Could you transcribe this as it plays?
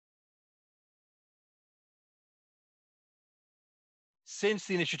Since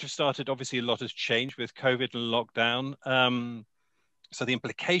the initiative started, obviously a lot has changed with COVID and lockdown. So the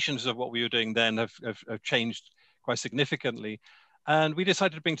implications of what we were doing then have changed quite significantly. And we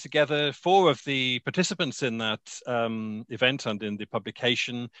decided to bring together 4 of the participants in that event and in the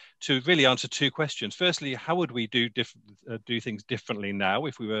publication to really answer 2 questions. Firstly, how would we do things differently now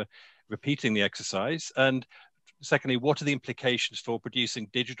if we were repeating the exercise? And secondly, what are the implications for producing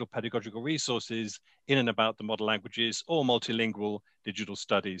digital pedagogical resources in and about the model languages or multilingual digital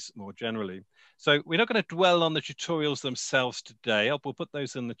studies more generally? So we're not going to dwell on the tutorials themselves today. We'll put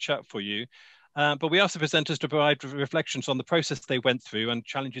those in the chat for you. But we asked the presenters to provide reflections on the process they went through and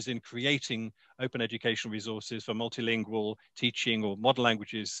challenges in creating open educational resources for multilingual teaching or model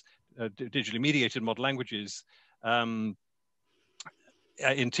languages, digitally mediated model languages,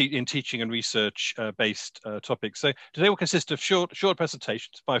 in teaching and research based topics. So today will consist of short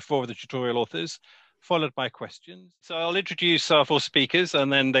presentations by 4 of the tutorial authors, followed by questions. So I'll introduce our 4 speakers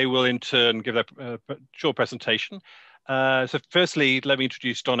and then they will in turn give a short presentation. So firstly, let me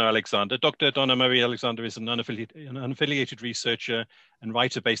introduce Donna Alexander. Dr. Donna Marie Alexander is an unaffiliated researcher and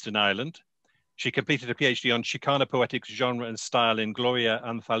writer based in Ireland. She completed a PhD on Chicana poetics, genre and style in Gloria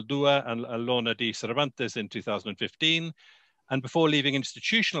Anzaldúa and Lorna de Cervantes in 2015. And before leaving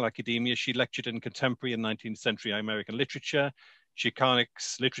institutional academia, she lectured in contemporary and 19th century American literature,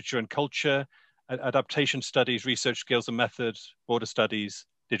 Chicanics, literature and culture, adaptation studies, research skills and methods, border studies,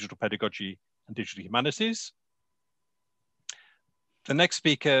 digital pedagogy, and digital humanities. The next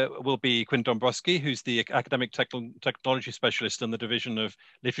speaker will be Quinn Dombrowski, who's the academic technology specialist in the division of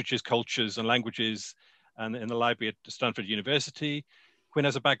literatures, cultures, and languages and in the library at Stanford University. Quinn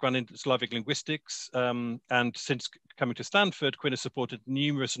has a background in Slavic linguistics, and since coming to Stanford, Quinn has supported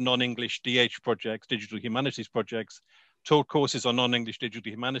numerous non-English DH projects, digital humanities projects, taught courses on non-English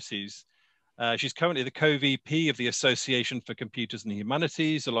digital humanities. She's currently the co-VP of the Association for Computers and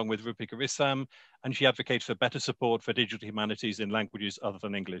Humanities, along with Rupika Rissam, and she advocates for better support for digital humanities in languages other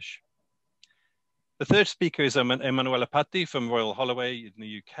than English. The third speaker is Emanuela Patti from Royal Holloway in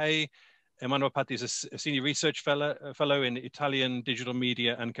the UK. Emanuela Patti is a senior research fellow in Italian digital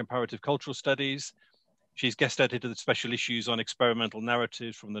media and comparative cultural studies. She's guest edited the special issues on experimental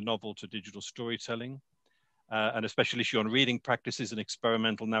narratives from the novel to digital storytelling. And a special issue on reading practices and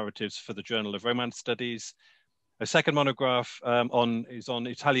experimental narratives for the Journal of Romance Studies. A second monograph is on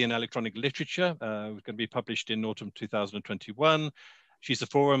Italian electronic literature, going to be published in autumn 2021. She's the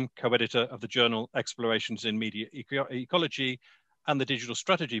forum co-editor of the journal Explorations in Media Ecology and the digital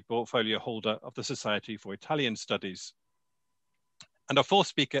strategy portfolio holder of the Society for Italian Studies. And our 4th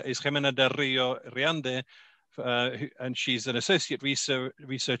speaker is Gimena del Rio Riande, and she's an associate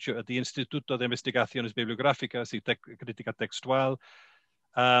researcher at the Instituto de Investigaciones Bibliográficas y Crítica Textual.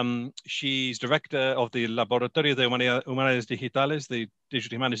 She's director of the Laboratorio de Humanidades Digitales, the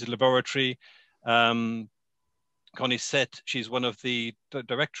Digital Humanities Laboratory, CONICET. She's one of the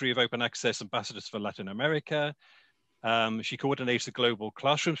Directory of Open Access Ambassadors for Latin America. She coordinates the Global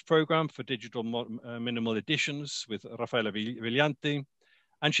Classrooms Program for Digital Minimal Editions with Rafaela Villanti.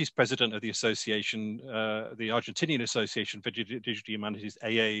 And she's president of the association, the Argentinian Association for Digital Humanities,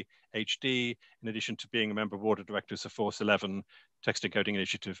 AAHD, in addition to being a member of board of directors of Force 11, Text Encoding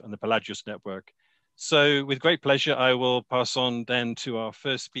Initiative, and the Pelagios Network. So with great pleasure, I will pass on then to our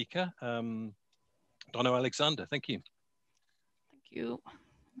first speaker, Donna Alexander. Thank you. Thank you.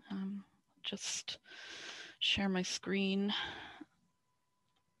 Just share my screen.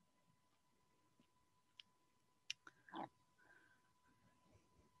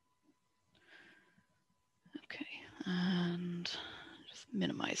 And just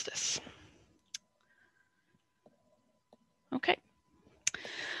minimize this. Okay.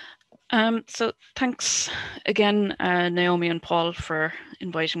 So thanks again, Naomi and Paul, for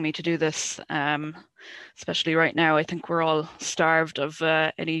inviting me to do this. Especially right now, I think we're all starved of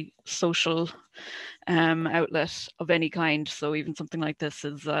any social outlet of any kind. So even something like this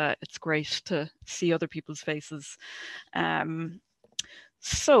is, it's great to see other people's faces.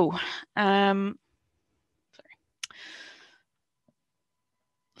 So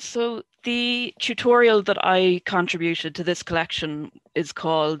the tutorial that I contributed to this collection is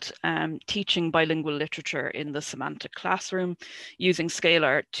called Teaching Bilingual Literature in the Semantic Classroom, using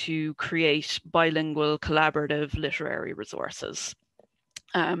Scalar to create bilingual collaborative literary resources.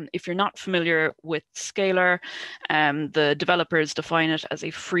 If you're not familiar with Scalar, the developers define it as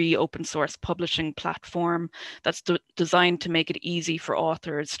a free open source publishing platform that's designed to make it easy for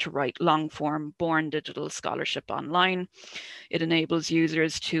authors to write long form born digital scholarship online. It enables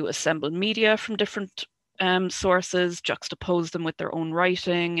users to assemble media from different sources, juxtapose them with their own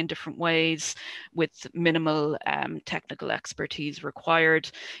writing in different ways with minimal technical expertise required.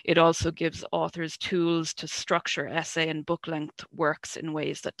 It also gives authors tools to structure essay and book length works in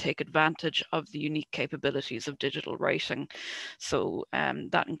ways that take advantage of the unique capabilities of digital writing. So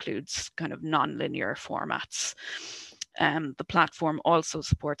that includes kind of non-linear formats. The platform also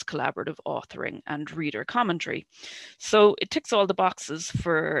supports collaborative authoring and reader commentary. So it ticks all the boxes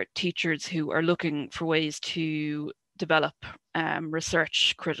for teachers who are looking for ways to develop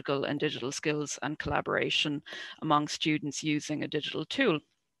research, critical and digital skills and collaboration among students using a digital tool.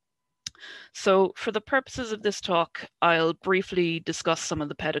 So for the purposes of this talk, I'll briefly discuss some of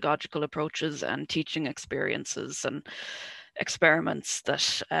the pedagogical approaches and teaching experiences and experiments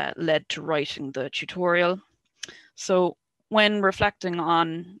that led to writing the tutorial. So when reflecting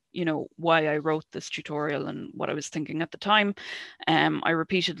on, why I wrote this tutorial and what I was thinking at the time, I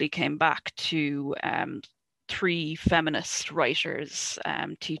repeatedly came back to three feminist writers,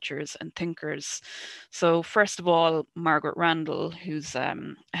 teachers and thinkers. So first of all, Margaret Randall, who's a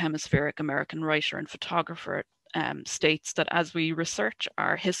hemispheric American writer and photographer, states that as we research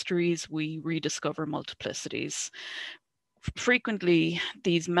our histories, we rediscover multiplicities. Frequently,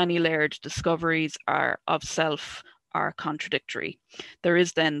 these many-layered discoveries of self are contradictory. There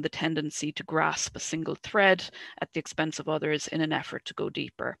is then the tendency to grasp a single thread at the expense of others in an effort to go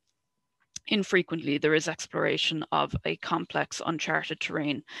deeper. Infrequently, there is exploration of a complex, uncharted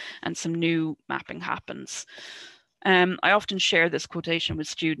terrain, and some new mapping happens. I often share this quotation with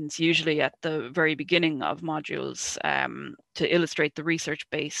students, usually at the very beginning of modules, to illustrate the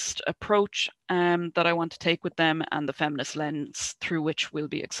research-based approach that I want to take with them and the feminist lens through which we'll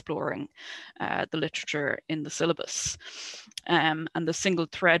be exploring the literature in the syllabus. And the single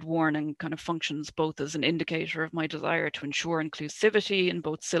thread warning kind of functions both as an indicator of my desire to ensure inclusivity in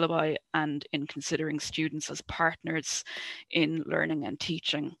both syllabi and in considering students as partners in learning and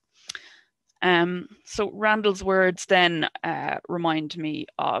teaching. So Randall's words then remind me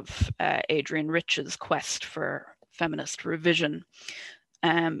of Adrienne Rich's quest for feminist revision.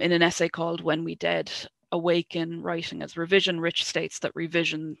 In an essay called When We Dead, Awaken, Writing as Revision, Rich states that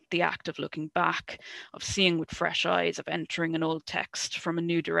revision, the act of looking back, of seeing with fresh eyes, of entering an old text from a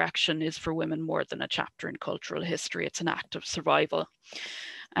new direction, is for women more than a chapter in cultural history. It's an act of survival.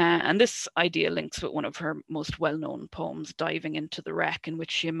 And this idea links with one of her most well-known poems, Diving into the Wreck, in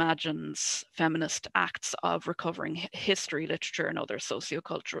which she imagines feminist acts of recovering history, literature, and other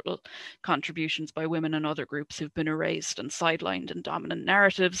sociocultural contributions by women and other groups who've been erased and sidelined in dominant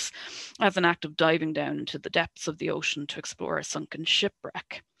narratives as an act of diving down into the depths of the ocean to explore a sunken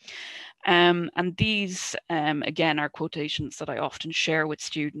shipwreck. And these, again, are quotations that I often share with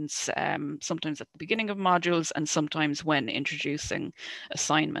students, sometimes at the beginning of modules and sometimes when introducing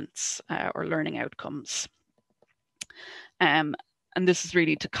assignments or learning outcomes. And this is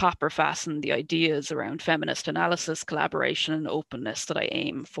really to copper fasten the ideas around feminist analysis, collaboration, and openness that I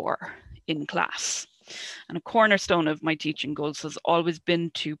aim for in class. And a cornerstone of my teaching goals has always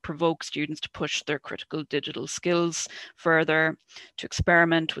been to provoke students to push their critical digital skills further, to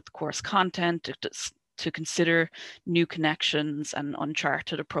experiment with course content, to consider new connections and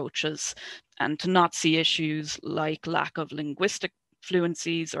uncharted approaches, and to not see issues like lack of linguistic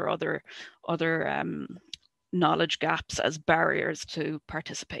fluencies or other knowledge gaps as barriers to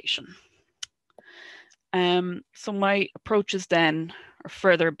participation. So my approaches then are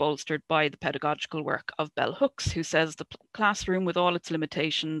further bolstered by the pedagogical work of Bell Hooks, who says the classroom, with all its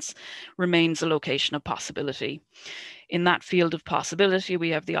limitations, remains a location of possibility. In that field of possibility, we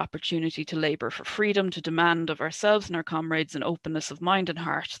have the opportunity to labor for freedom, to demand of ourselves and our comrades an openness of mind and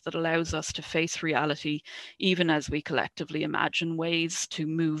heart that allows us to face reality, even as we collectively imagine ways to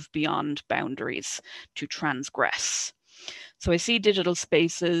move beyond boundaries, to transgress. So I see digital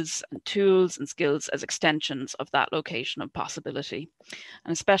spaces and tools and skills as extensions of that location of possibility.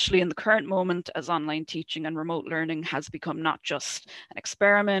 And especially in the current moment, as online teaching and remote learning has become not just an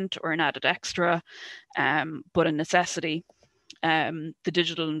experiment or an added extra, but a necessity. The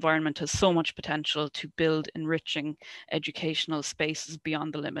digital environment has so much potential to build enriching educational spaces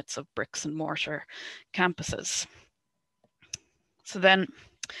beyond the limits of bricks and mortar campuses. So then,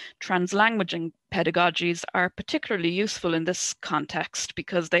 translanguaging pedagogies are particularly useful in this context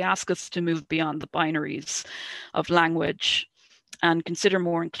because they ask us to move beyond the binaries of language and consider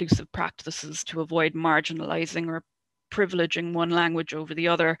more inclusive practices to avoid marginalizing or privileging one language over the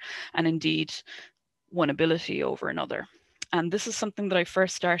other, and indeed one ability over another. And this is something that I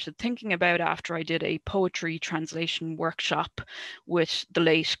first started thinking about after I did a poetry translation workshop with the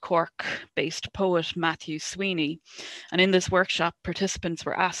late Cork-based poet Matthew Sweeney. And in this workshop, participants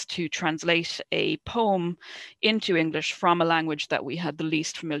were asked to translate a poem into English from a language that we had the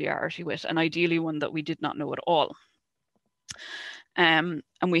least familiarity with, and ideally one that we did not know at all. And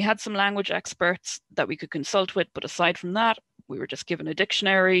we had some language experts that we could consult with, but aside from that, we were just given a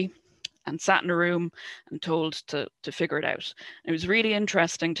dictionary and sat in a room and told to figure it out. It was really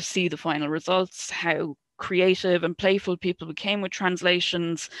interesting to see the final results, how creative and playful people became with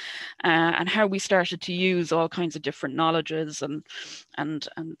translations, and how we started to use all kinds of different knowledges and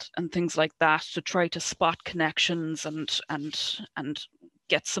things like that to try to spot connections and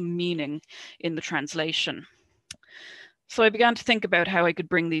get some meaning in the translation. So I began to think about how I could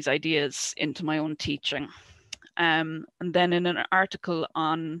bring these ideas into my own teaching. And then in an article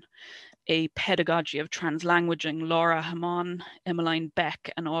on a pedagogy of translanguaging, Laura Hamon, Emmeline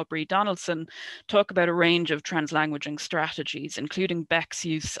Beck, and Aubrey Donaldson talk about a range of translanguaging strategies, including Beck's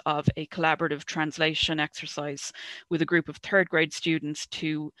use of a collaborative translation exercise with a group of third grade students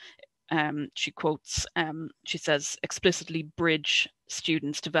to, she quotes, she says, explicitly bridge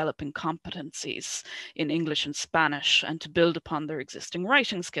students developing competencies in English and Spanish and to build upon their existing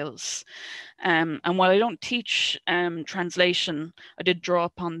writing skills. And while I don't teach translation, I did draw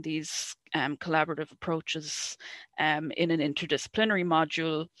upon these collaborative approaches in an interdisciplinary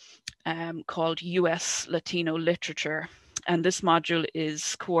module called US Latino Literature. And this module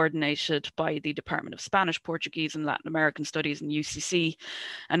is coordinated by the Department of Spanish, Portuguese, and Latin American Studies in UCC.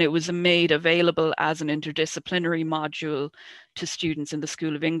 And it was made available as an interdisciplinary module to students in the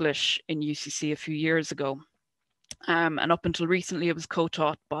School of English in UCC a few years ago. And up until recently, it was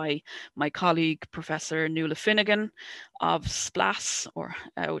co-taught by my colleague, Professor Nuala Finnegan of SPLAS,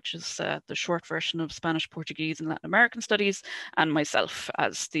 which is the short version of Spanish, Portuguese, and Latin American Studies, and myself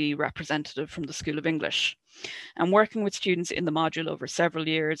as the representative from the School of English. And working with students in the module over several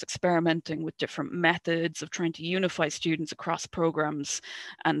years, experimenting with different methods of trying to unify students across programs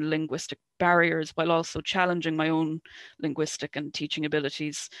and linguistic barriers while also challenging my own linguistic and teaching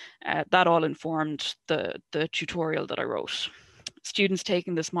abilities, that all informed the tutorial that I wrote. Students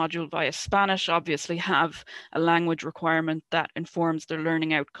taking this module via Spanish obviously have a language requirement that informs their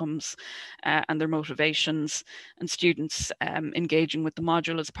learning outcomes and their motivations. And students engaging with the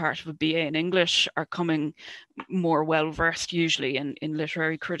module as part of a BA in English are coming more well-versed usually in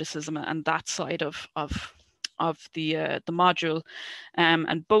literary criticism and that side of the module.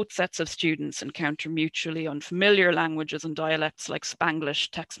 And both sets of students encounter mutually unfamiliar languages and dialects like Spanglish,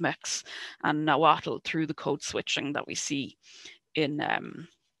 Tex-Mex, and Nahuatl through the code switching that we see in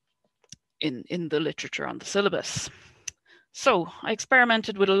the literature on the syllabus. So I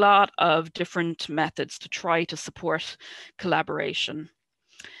experimented with a lot of different methods to try to support collaboration,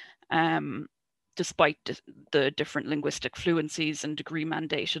 despite the different linguistic fluencies and degree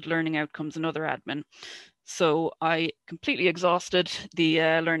mandated learning outcomes and other admin. So I completely exhausted the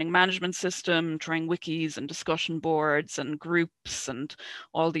learning management system, trying wikis and discussion boards and groups and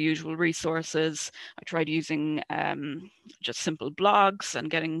all the usual resources. I tried using just simple blogs and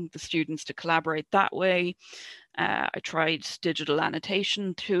getting the students to collaborate that way. I tried digital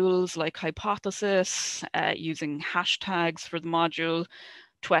annotation tools like Hypothesis, using hashtags for the module,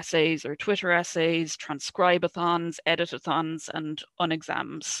 Twessays or Twitter essays, transcribe-a-thons, edit-a-thons, and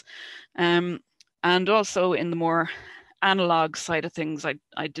unexams. And also in the more analog side of things,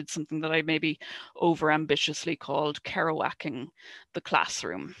 I did something that I maybe over-ambitiously called Kerouacking the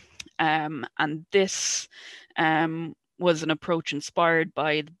classroom. And this was an approach inspired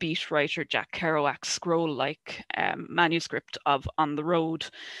by the beat writer Jack Kerouac's scroll-like manuscript of On the Road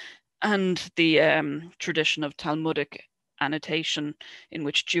and the tradition of Talmudic annotation in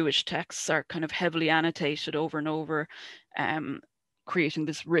which Jewish texts are kind of heavily annotated over and over, creating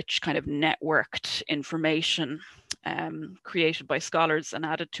this rich kind of networked information created by scholars and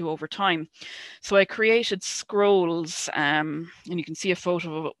added to over time. So I created scrolls, and you can see a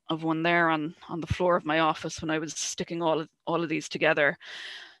photo of one there on the floor of my office when I was sticking all of these together.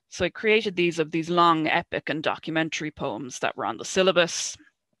 So I created these long epic and documentary poems that were on the syllabus,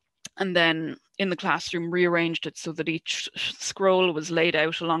 and then in the classroom rearranged it so that each scroll was laid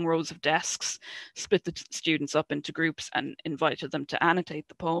out along rows of desks, split the students up into groups and invited them to annotate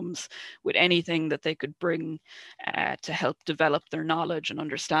the poems with anything that they could bring to help develop their knowledge and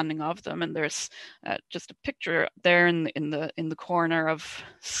understanding of them. And there's just a picture there in the corner of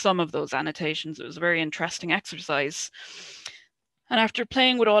some of those annotations. It was a very interesting exercise. And after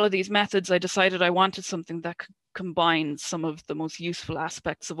playing with all of these methods, I decided I wanted something that could combines some of the most useful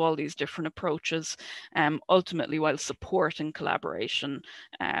aspects of all these different approaches, ultimately while supporting collaboration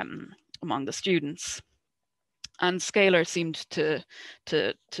among the students. And Scalar seemed to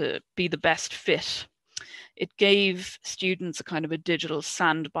be the best fit. It gave students a kind of a digital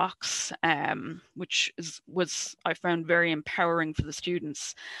sandbox, which was, I found, very empowering for the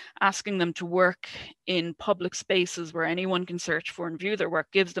students, asking them to work in public spaces where anyone can search for and view their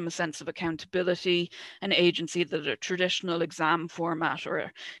work gives them a sense of accountability and agency that a traditional exam format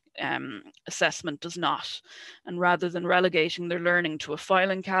or assessment does not. And rather than relegating their learning to a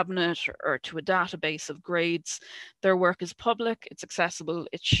filing cabinet or to a database of grades, their work is public, it's accessible,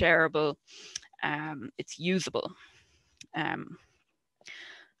 it's shareable, it's usable. And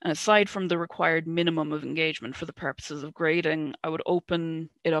aside from the required minimum of engagement for the purposes of grading, I would open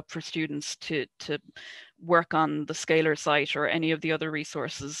it up for students to work on the Scalar site or any of the other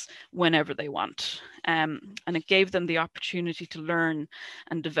resources whenever they want. And it gave them the opportunity to learn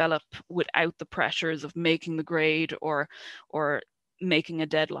and develop without the pressures of making the grade or making a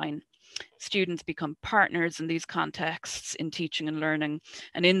deadline. Students become partners in these contexts in teaching and learning.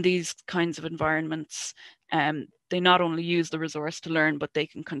 And in these kinds of environments, they not only use the resource to learn, but they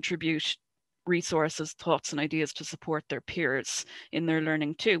can contribute resources, thoughts, and ideas to support their peers in their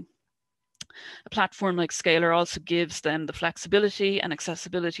learning too. A platform like Scalar also gives them the flexibility and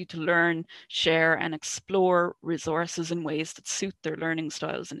accessibility to learn, share, and explore resources in ways that suit their learning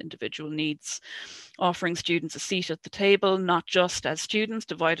styles and individual needs, offering students a seat at the table, not just as students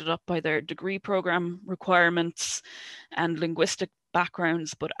divided up by their degree program requirements and linguistic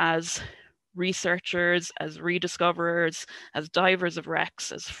backgrounds, but as researchers, as rediscoverers, as divers of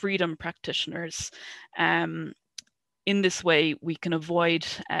recs, as freedom practitioners. In this way, we can avoid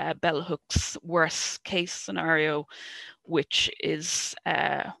bell hooks' worst case scenario, which is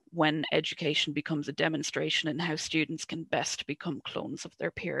when education becomes a demonstration in how students can best become clones of their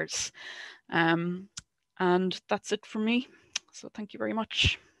peers. And that's it for me. So thank you very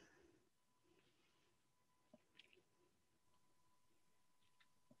much.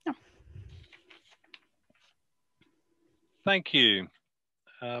 Yeah. Thank you.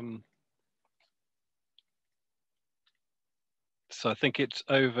 So I think it's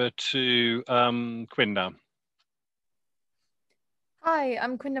over to Quinn now. Hi,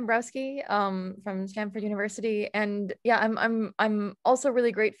 I'm Quinn Dombrowski from Stanford University, and yeah, I'm also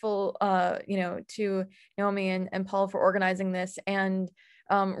really grateful, to Naomi and Paul for organizing this, and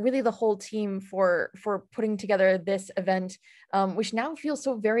really the whole team for putting together this event, which now feels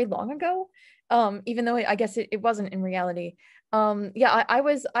so very long ago, even though I guess it wasn't in reality. Yeah, I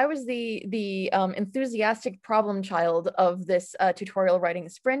was the enthusiastic problem child of this tutorial writing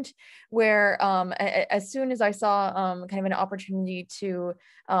sprint, where as soon as I saw kind of an opportunity to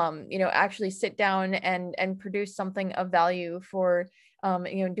actually sit down and produce something of value for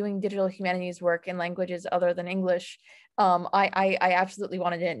doing digital humanities work in languages other than English, I absolutely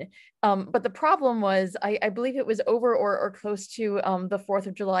wanted in. But the problem was, I believe it was over or close to the 4th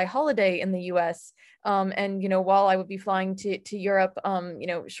of July holiday in the US. And while I would be flying to Europe,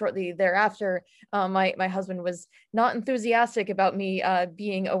 shortly thereafter, my husband was not enthusiastic about me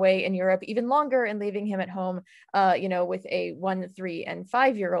being away in Europe even longer and leaving him at home, with a 1, 3, and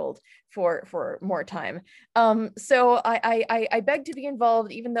 5-year-old for more time. So I begged to be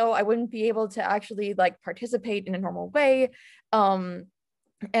involved, even though I wouldn't be able to actually participate in a normal way.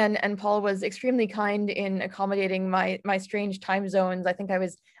 And Paul was extremely kind in accommodating my strange time zones. I think I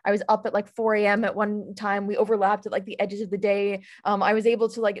was up at 4 a.m. at one time. We overlapped at the edges of the day. I was able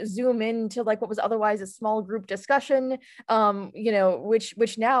to zoom into what was otherwise a small group discussion,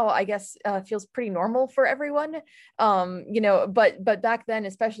 which now I guess feels pretty normal for everyone. But back then,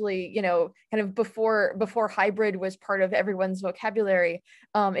 especially, kind of before hybrid was part of everyone's vocabulary,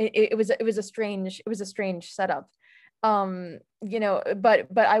 it was a strange setup.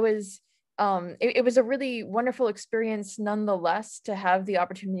 But I was, it was a really wonderful experience nonetheless to have the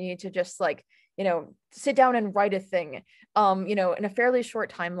opportunity to just sit down and write a thing, in a fairly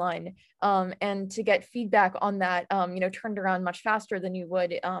short timeline, and to get feedback on that, turned around much faster than you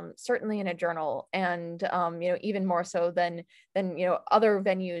would, certainly in a journal, and, even more so than other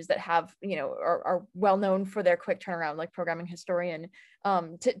venues that have, are well known for their quick turnaround, like Programming Historian.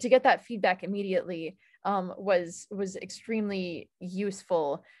 To get that feedback immediately was extremely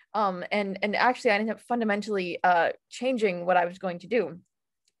useful. And actually I ended up fundamentally changing what I was going to do.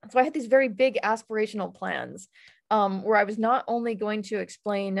 So I had these very big aspirational plans, where I was not only going to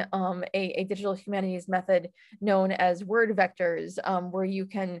explain a digital humanities method known as word vectors, where you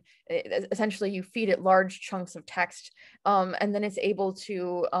can essentially you feed it large chunks of text, and then it's able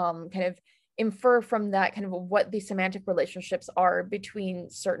to kind of infer from that kind of what the semantic relationships are between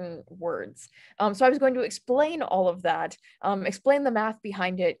certain words. So I was going to explain all of that, explain the math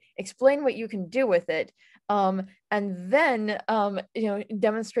behind it, explain what you can do with it, and then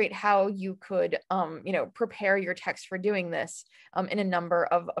demonstrate how you could prepare your text for doing this in a number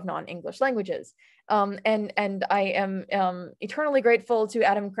of non-English languages. And I am eternally grateful to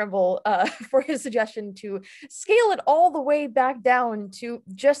Adam Krimble for his suggestion to scale it all the way back down to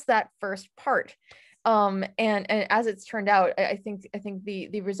just that first part. And as it's turned out, I think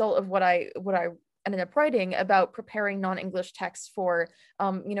the result of what I ended up writing about preparing non-English texts for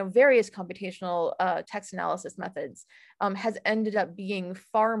various computational text analysis methods has ended up being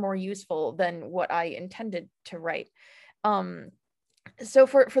far more useful than what I intended to write. So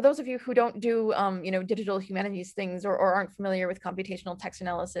for those of you who don't do digital humanities things or aren't familiar with computational text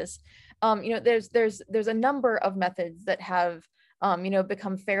analysis, there's a number of methods that have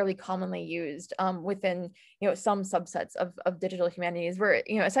become fairly commonly used within some subsets of digital humanities, where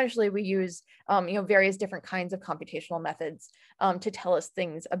essentially we use various different kinds of computational methods to tell us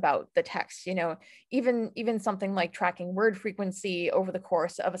things about the text. Even something like tracking word frequency over the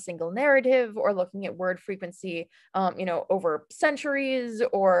course of a single narrative, or looking at word frequency over centuries,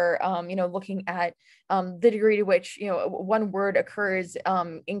 or looking at the degree to which one word occurs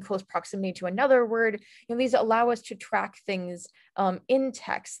in close proximity to another word. These allow us to track things in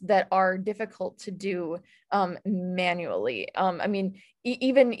text that are difficult to do manually. I mean,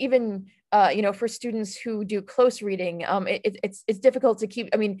 even for students who do close reading, it's difficult to keep.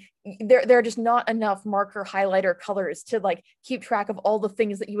 I mean, there are just not enough marker highlighter colors to keep track of all the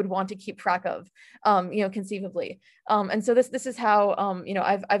things that you would want to keep track of, conceivably. And so this is how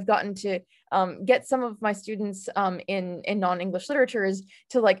I've gotten to get some of my students in non-English literatures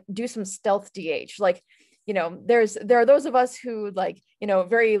to do some stealth DH. There are those of us who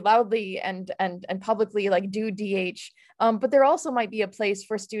very loudly and publicly do DH, but there also might be a place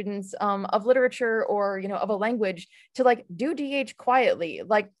for students of literature or of a language to do DH quietly,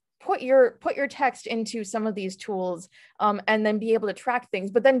 put your text into some of these tools and then be able to track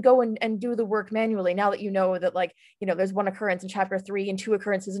things, but then go and do the work manually, now that that there's one occurrence in chapter 3 and 2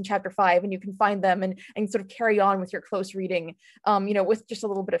 occurrences in chapter 5, and you can find them and sort of carry on with your close reading with just a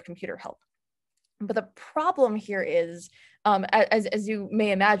little bit of computer help. But the problem here is, as you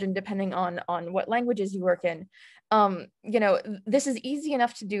may imagine, depending on what languages you work in, this is easy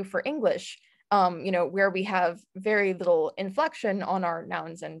enough to do for English, where we have very little inflection on our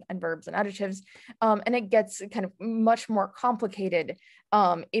nouns and verbs and adjectives, and it gets kind of much more complicated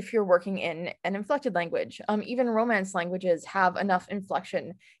if you're working in an inflected language. Even Romance languages have enough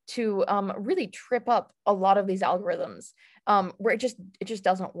inflection to really trip up a lot of these algorithms, where it just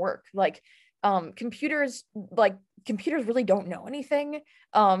doesn't work. Computers really don't know anything,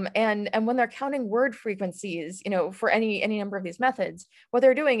 and when they're counting word frequencies for any number of these methods, what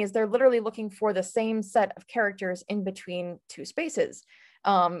they're doing is they're literally looking for the same set of characters in between two spaces,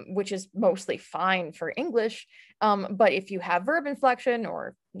 which is mostly fine for English, but if you have verb inflection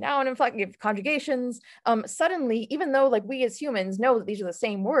or noun inflection, conjugations, suddenly, even though we as humans know that these are the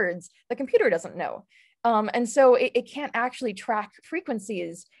same words, the computer doesn't know. And so it can't actually track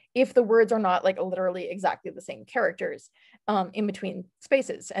frequencies if the words are not literally exactly the same characters in between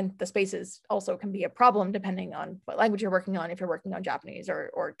spaces. And the spaces also can be a problem depending on what language you're working on, if you're working on Japanese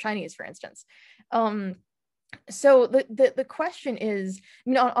or Chinese, for instance. So the question is,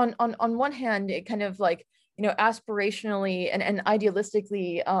 on one hand, it kind of aspirationally and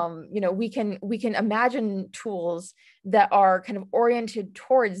idealistically, we can imagine tools that are kind of oriented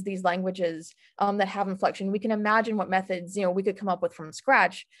towards these languages that have inflection. We can imagine what methods we could come up with from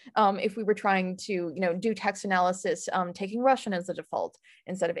scratch if we were trying to do text analysis taking Russian as the default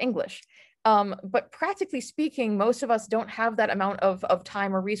instead of English. But practically speaking, most of us don't have that amount of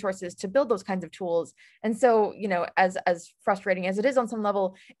time or resources to build those kinds of tools. And so, as frustrating as it is on some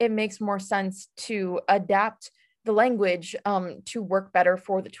level, it makes more sense to adapt the language to work better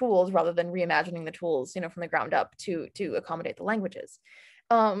for the tools, rather than reimagining the tools, from the ground up to accommodate the languages.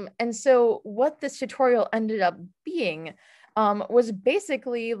 And so what this tutorial ended up being was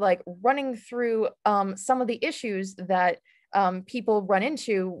basically running through some of the issues that people run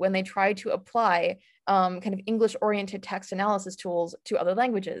into when they try to apply kind of English-oriented text analysis tools to other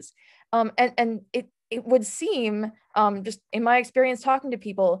languages. And it would seem, just in my experience talking to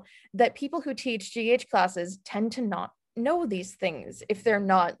people, that people who teach GH classes tend to not know these things if they're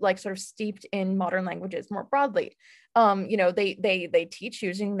not sort of steeped in modern languages more broadly. They teach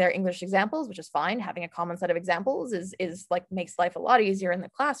using their English examples, which is fine. Having a common set of examples is makes life a lot easier in the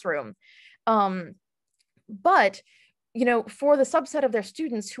classroom. But you know, for the subset of their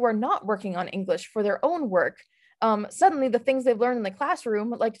students who are not working on English for their own work, suddenly the things they've learned in the classroom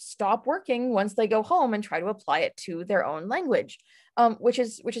like stop working once they go home and try to apply it to their own language, which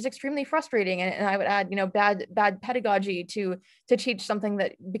is extremely frustrating. And I would add, you know, bad pedagogy to teach something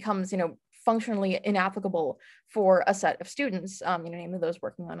that becomes, you know, functionally inapplicable for a set of students, you know, namely those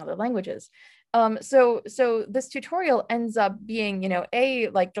working on other languages. So this tutorial ends up being, you know,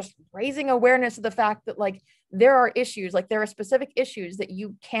 like just raising awareness of the fact that like there are issues, like there are specific issues that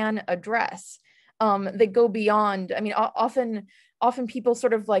you can address that go beyond. I mean, often people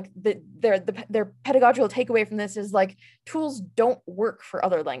sort of like their pedagogical takeaway from this is like tools don't work for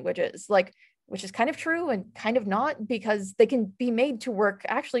other languages, like, which is kind of true and kind of not, because they can be made to work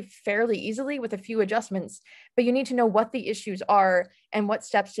actually fairly easily with a few adjustments, but you need to know what the issues are and what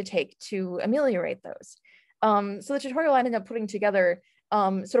steps to take to ameliorate those. So the tutorial I ended up putting together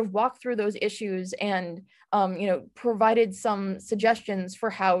sort of walked through those issues and you know, provided some suggestions for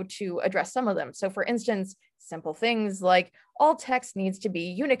how to address some of them. So for instance, simple things like all text needs to be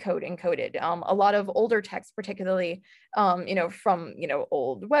Unicode encoded. A lot of older text, particularly, you know, from, you know,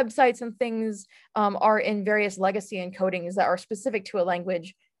 old websites and things are in various legacy encodings that are specific to a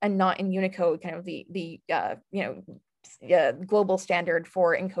language and not in Unicode, kind of the you know, global standard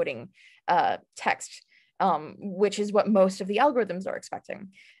for encoding text. Which is what most of the algorithms are expecting.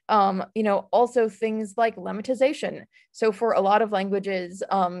 You know, also things like lemmatization. So for a lot of languages,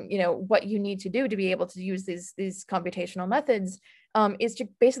 you know, what you need to do to be able to use these computational methods is to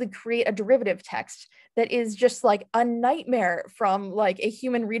basically create a derivative text that is just like a nightmare from like a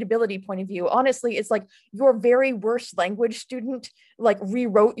human readability point of view. Honestly, it's like your very worst language student like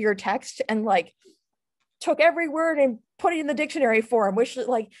rewrote your text and like took every word and put it in the dictionary form, which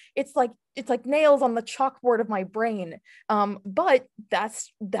like it's like nails on the chalkboard of my brain. But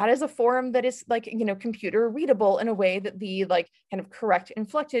that is a form that is like, you know, computer readable in a way that the like kind of correct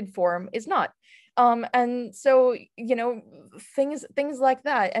inflected form is not. And so, you know, things like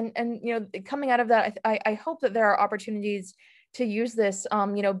that. And you know, coming out of that, I hope that there are opportunities to use this,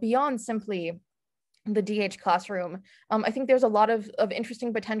 you know, beyond simply the DH classroom. I think there's a lot of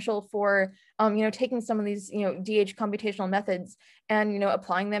interesting potential for, you know, taking some of these, you know, DH computational methods and, you know,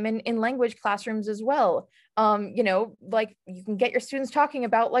 applying them in language classrooms as well. You know, like you can get your students talking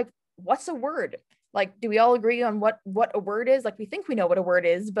about like, what's a word? Like, do we all agree on what a word is? Like, we think we know what a word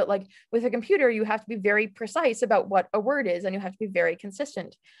is, but like with a computer, you have to be very precise about what a word is, and you have to be very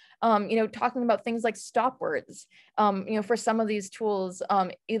consistent. You know, talking about things like stop words. You know, for some of these tools,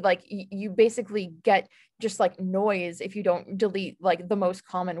 like you basically get just like noise if you don't delete like the most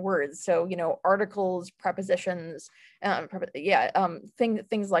common words. So, you know, articles, prepositions,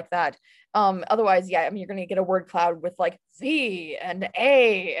 things like that. Otherwise, yeah, I mean, you're going to get a word cloud with like the and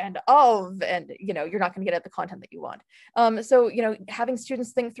a and of, and, you know, you're not going to get at the content that you want. So, you know, having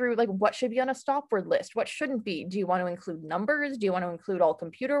students think through like what should be on a stop word list, what shouldn't be. Do you want to include numbers? Do you want to include all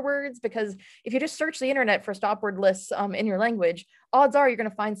computer words? Because if you just search the internet for stop word lists in your language, odds are you're going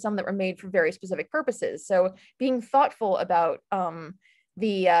to find some that were made for very specific purposes. So being thoughtful about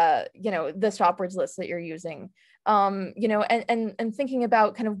you know, the stop words lists that you're using, you know, and thinking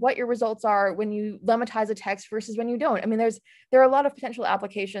about kind of what your results are when you lemmatize a text versus when you don't. I mean, there are a lot of potential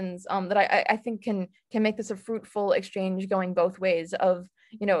applications that I think can make this a fruitful exchange going both ways of,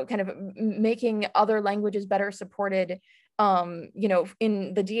 you know, kind of making other languages better supported, you know,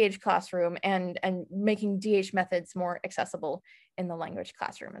 in the DH classroom and making DH methods more accessible in the language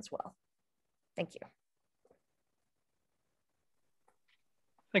classroom as well. Thank you.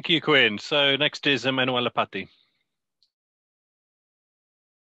 Thank you, Quinn. So next is Emanuela, Patti.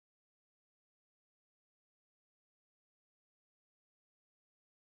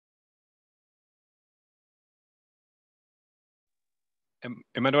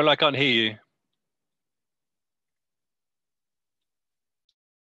 Emanuela, I can't hear you.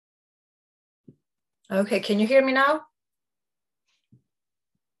 Okay, can you hear me now?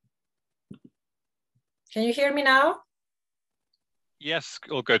 Can you hear me now? Yes,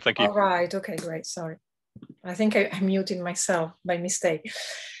 all good, thank you. All right, okay, great, sorry. I think I muted myself by mistake.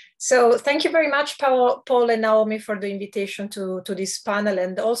 So thank you very much, Paul and Naomi, for the invitation to this panel,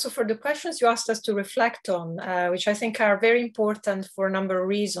 and also for the questions you asked us to reflect on, which I think are very important for a number of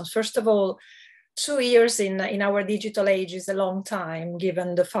reasons. First of all, 2 years in our digital age is a long time,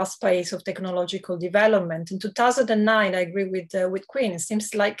 given the fast pace of technological development. In 2009, I agree with Quinn, it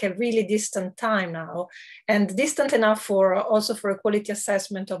seems like a really distant time now, and distant enough for also for a quality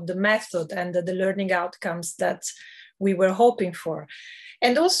assessment of the method and the learning outcomes that we were hoping for.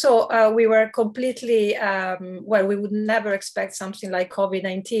 And also, we were completely, well, we would never expect something like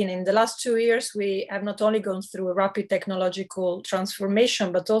COVID-19. In the last 2 years, we have not only gone through a rapid technological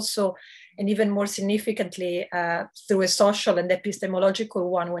transformation, but also, and even more significantly, through a social and epistemological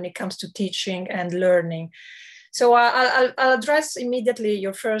one when it comes to teaching and learning. So I'll address immediately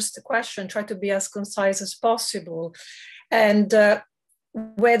your first question, try to be as concise as possible. And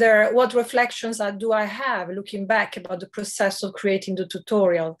what reflections do I have looking back about the process of creating the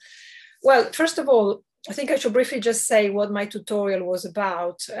tutorial? Well, first of all, I think I should briefly just say what my tutorial was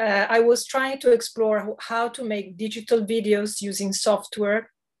about. I was trying to explore how to make digital videos using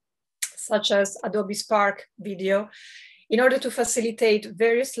software such as Adobe Spark Video in order to facilitate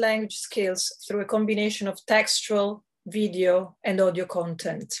various language skills through a combination of textual, video, and audio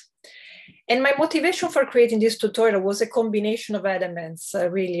content. And my motivation for creating this tutorial was a combination of elements,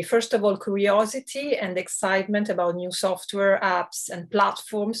 really. First of all, curiosity and excitement about new software, apps, and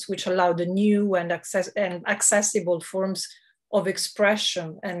platforms, which allow the new and accessible forms of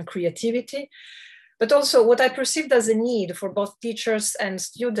expression and creativity. But also what I perceived as a need for both teachers and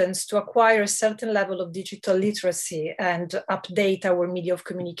students to acquire a certain level of digital literacy and update our media of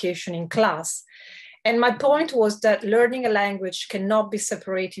communication in class. And my point was that learning a language cannot be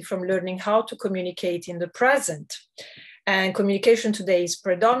separated from learning how to communicate in the present. And communication today is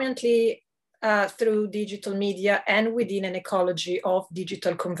predominantly through digital media and within an ecology of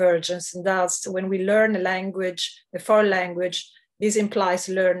digital convergence. And thus, when we learn a language, a foreign language, this implies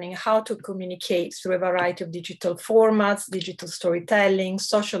learning how to communicate through a variety of digital formats, digital storytelling,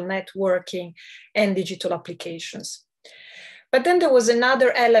 social networking, and digital applications. But then there was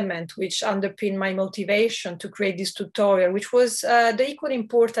another element which underpinned my motivation to create this tutorial, which was the equally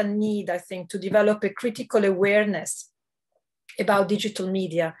important need, I think, to develop a critical awareness about digital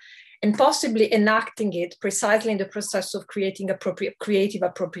media and possibly enacting it precisely in the process of creating creative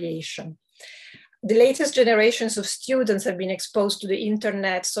appropriation. The latest generations of students have been exposed to the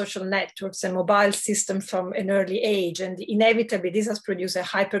internet, social networks, and mobile systems from an early age, and inevitably this has produced a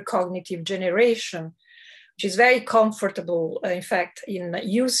hypercognitive generation, which is very comfortable, in fact, in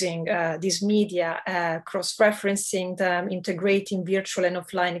using these media, cross-referencing them, integrating virtual and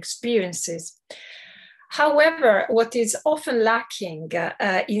offline experiences. However, what is often lacking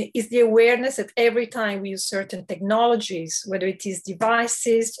is the awareness that every time we use certain technologies, whether it is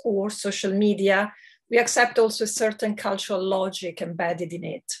devices or social media, we accept also a certain cultural logic embedded in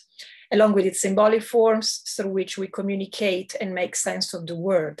it, along with its symbolic forms through which we communicate and make sense of the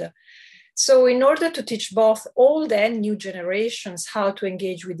world. So in order to teach both old and new generations how to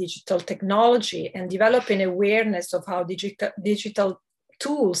engage with digital technology and develop an awareness of how digital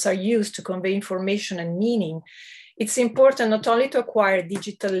tools are used to convey information and meaning, it's important not only to acquire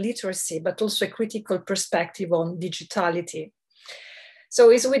digital literacy, but also a critical perspective on digitality. So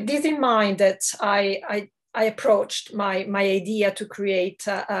it's with this in mind that I approached my idea to create,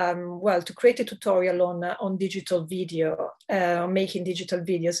 to create a tutorial on digital video, making digital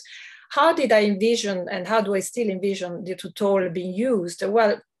videos. How did I envision, and how do I still envision the tutorial being used?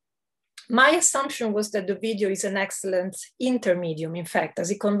 Well, my assumption was that the video is an excellent intermedium, in fact,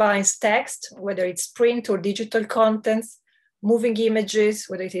 as it combines text, whether it's print or digital contents, moving images,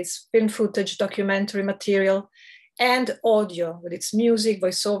 whether it is film footage, documentary material, and audio, whether it's music,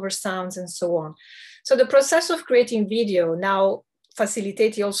 voiceover sounds, and so on. So the process of creating video, now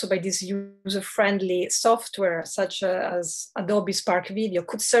facilitated also by this user-friendly software, such as Adobe Spark Video,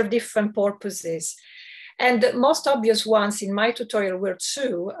 could serve different purposes. And the most obvious ones in my tutorial were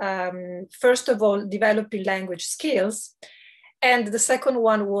two. First of all, developing language skills. And the second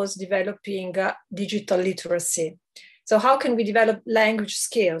one was developing digital literacy. So how can we develop language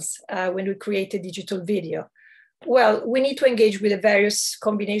skills when we create a digital video? Well, we need to engage with the various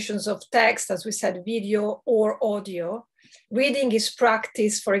combinations of text, as we said, video or audio. Reading is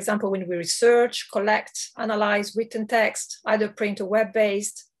practiced, for example, when we research, collect, analyze written text, either print or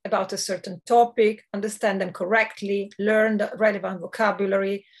web-based, about a certain topic, understand them correctly, learn the relevant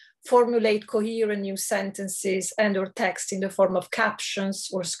vocabulary, formulate coherent new sentences and or text in the form of captions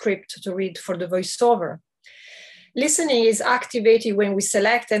or script to read for the voiceover. Listening is activated when we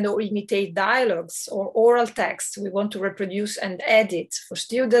select and or imitate dialogues or oral text we want to reproduce and edit. For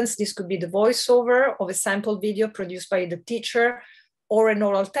students, this could be the voiceover of a sample video produced by the teacher or an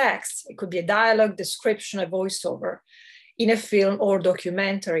oral text. It could be a dialogue, description, a voiceover in a film or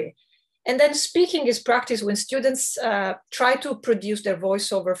documentary. And then speaking is practiced when students try to produce their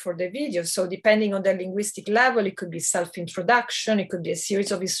voiceover for the video. So depending on their linguistic level, it could be self-introduction, it could be a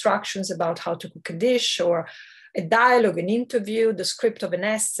series of instructions about how to cook a dish, or a dialogue, an interview, the script of an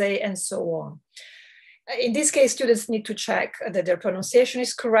essay, and so on. in this case, students need to check that their pronunciation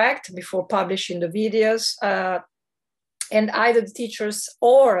is correct before publishing the videos. And either the teachers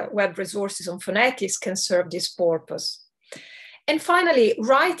or web resources on phonetics can serve this purpose. And finally,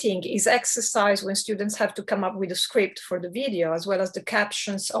 writing is exercised when students have to come up with a script for the video, as well as the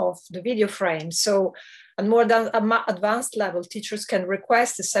captions of the video frame. So at more advanced level, teachers can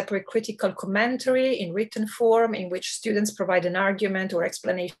request a separate critical commentary in written form in which students provide an argument or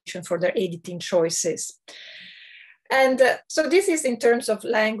explanation for their editing choices. And so this is in terms of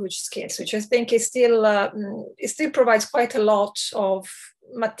language skills, which I think is still, it still provides quite a lot of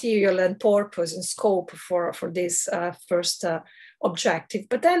material and purpose and scope for this first objective.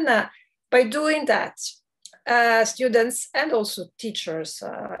 But then by doing that, students and also teachers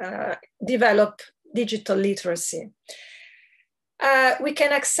develop digital literacy. We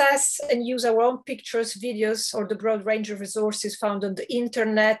can access and use our own pictures, videos, or the broad range of resources found on the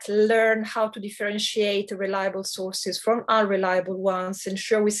internet, learn how to differentiate reliable sources from unreliable ones,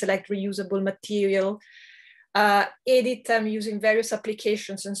 ensure we select reusable material, edit them using various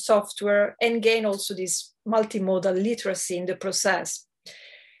applications and software, and gain also this multimodal literacy in the process.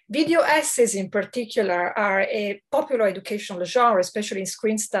 Video essays in particular are a popular educational genre, especially in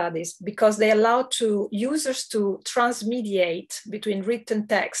screen studies, because they allow users to transmediate between written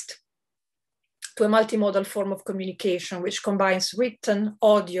text to a multimodal form of communication, which combines written,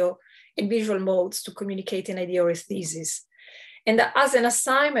 audio, and visual modes to communicate an idea or a thesis. And as an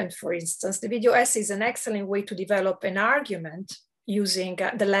assignment, for instance, the video essay is an excellent way to develop an argument using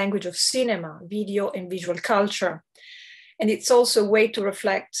the language of cinema, video, and visual culture. And it's also a way to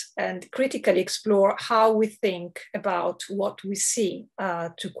reflect and critically explore how we think about what we see,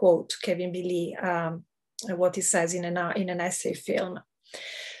 to quote Kevin B. Lee, what he says in an essay film.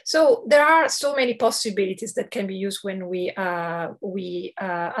 So there are so many possibilities that can be used when we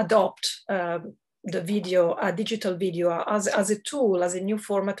adopt the video, digital video as a tool, as a new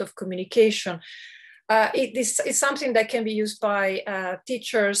format of communication. It is something that can be used by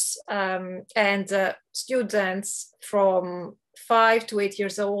teachers and students from 5 to 8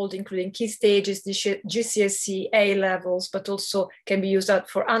 years old, including key stages, GCSE, A levels, but also can be used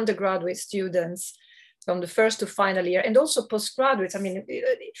for undergraduate students from the first to final year, and also postgraduates. I mean,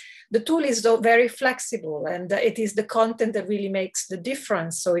 the tool is very flexible, and it is the content that really makes the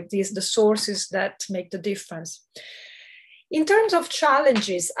difference. So it is the sources that make the difference. In terms of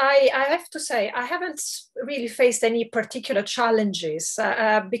challenges, I have to say, I haven't really faced any particular challenges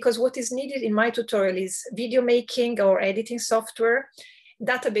because what is needed in my tutorial is video making or editing software,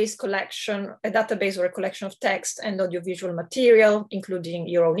 database collection, a database or a collection of text and audiovisual material, including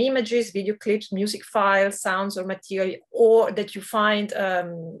your own images, video clips, music files, sounds or material, or that you find,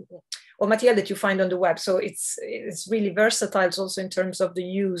 or material that you find on the web. So it's really versatile also in terms of the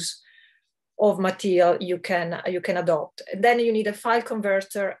use of material you can adopt. And then you need a file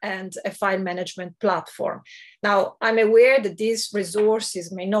converter and a file management platform. Now, I'm aware that these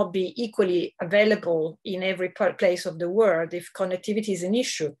resources may not be equally available in every place of the world if connectivity is an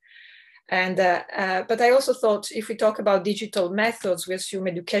issue. And but I also thought if we talk about digital methods, we assume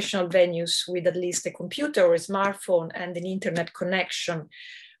educational venues with at least a computer or a smartphone and an internet connection,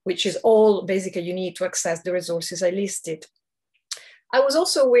 which is all basically you need to access the resources I listed. I was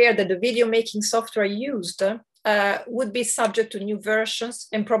also aware that the video making software used would be subject to new versions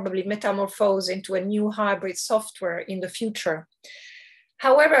and probably metamorphose into a new hybrid software in the future.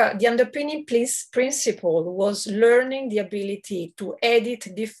 However, the underpinning principle was learning the ability to edit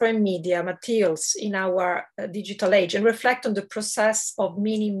different media materials in our digital age and reflect on the process of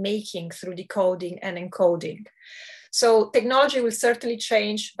meaning making through decoding and encoding. So technology will certainly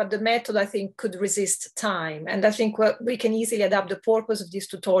change, but the method, I think, could resist time. And I think we can easily adapt the purpose of this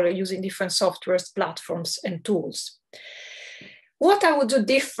tutorial using different softwares, platforms, and tools. What I would do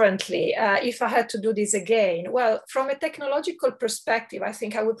differently if I had to do this again? Well, from a technological perspective, I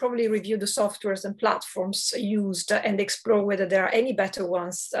think I would probably review the softwares and platforms used and explore whether there are any better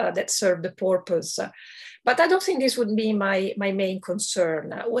ones that serve the purpose. But I don't think this would be my main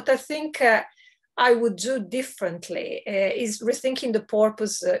concern. What I think I would do differently is rethinking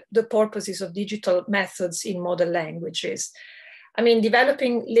the purposes of digital methods in modern languages. I mean,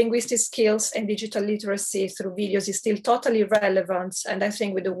 developing linguistic skills and digital literacy through videos is still totally relevant. And I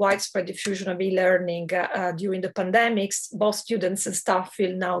think with the widespread diffusion of e-learning during the pandemics, both students and staff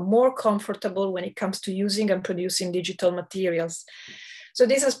feel now more comfortable when it comes to using and producing digital materials. So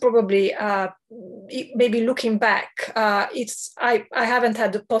this is probably, maybe looking back, I haven't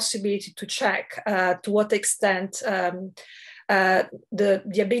had the possibility to check to what extent the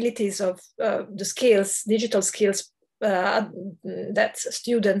abilities of the skills, digital skills, that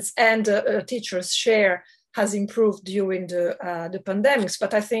students and teachers share has improved during the pandemics.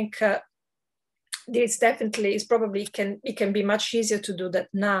 But I think this definitely is probably it can be much easier to do that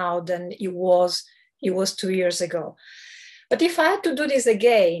now than it was 2 years ago. But if I had to do this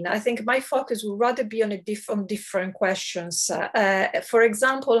again, I think my focus would rather be on different questions. For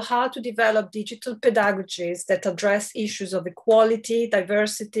example, how to develop digital pedagogies that address issues of equality,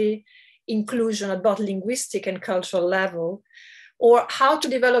 diversity, inclusion at both linguistic and cultural level, or how to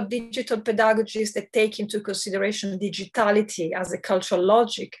develop digital pedagogies that take into consideration digitality as a cultural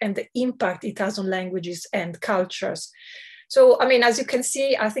logic and the impact it has on languages and cultures. So, I mean, as you can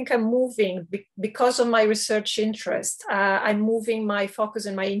see, I think I'm moving, because of my research interest, I'm moving my focus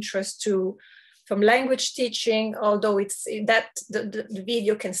and my interest from language teaching, although it's that the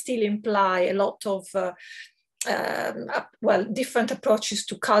video can still imply a lot of, different approaches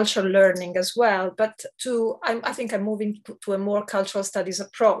to cultural learning as well. But I think I'm moving to a more cultural studies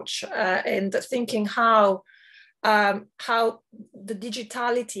approach and thinking how the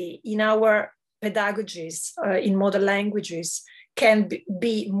digitality in our pedagogies in modern languages can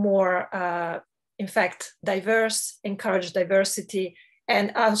be more, in fact, diverse, encourage diversity,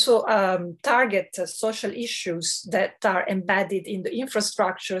 and also target social issues that are embedded in the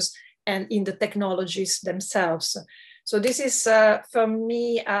infrastructures and in the technologies themselves. So this is, for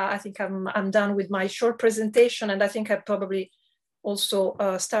me, I think I'm done with my short presentation, and I think I probably also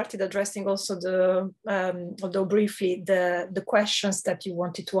started addressing also although briefly, the questions that you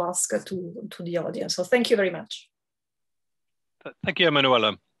wanted to ask to the audience. So thank you very much. Thank you,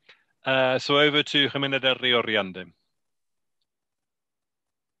 Emanuela. So over to Gimena del Rio Riande.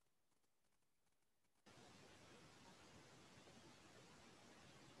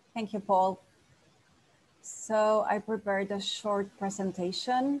 Thank you, Paul. So I prepared a short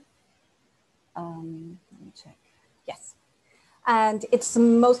presentation. Let me check. Yes. And it's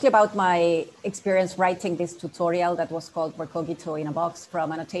mostly about my experience writing this tutorial that was called Recogito in a Box,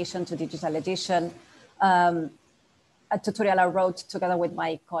 From Annotation to Digital Edition. A tutorial I wrote together with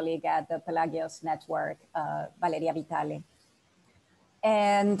my colleague at the Pedagogies network, Valeria Vitale.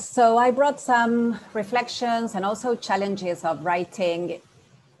 And so I brought some reflections and also challenges of writing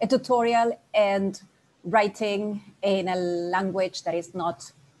a tutorial and writing in a language that is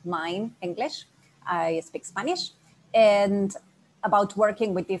not mine, English. I speak Spanish, and about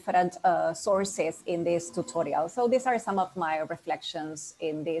working with different sources in this tutorial. So these are some of my reflections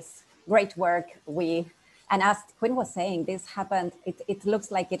in this great work. And as Quinn was saying, this happened, it looks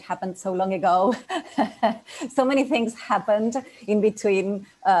like it happened so long ago. So many things happened in between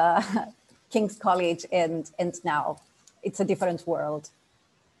King's College and now. It's a different world.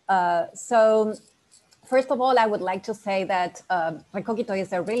 So first of all, I would like to say that Recogito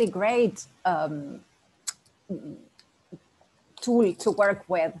is a really great tool to work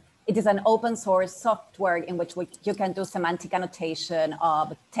with. It is an open source software in which you can do semantic annotation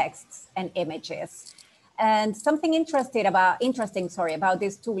of texts and images. And something interesting about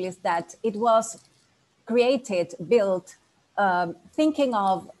this tool is that it was created, built, thinking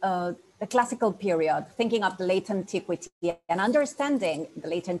of the classical period, thinking of the late antiquity and understanding the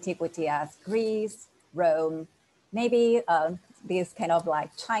late antiquity as Greece, Rome, maybe this kind of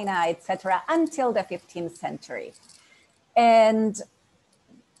like China, etc., until the 15th century. And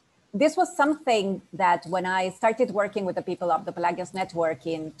this was something that when I started working with the people of the Pedagogies network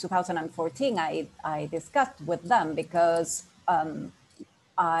in 2014, I discussed with them because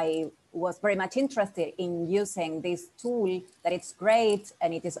I was very much interested in using this tool, that it's great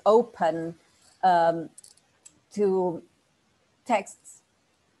and it is open to texts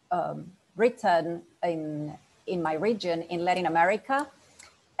written in my region in Latin America.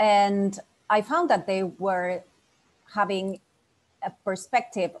 And I found that they were having a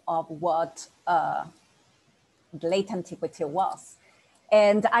perspective of what late antiquity was.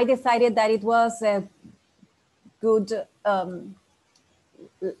 And I decided that it was a good,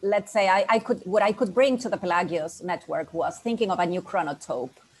 let's say, what I could bring to the Pedagogies network was thinking of a new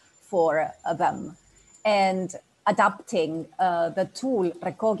chronotope for them and adapting the tool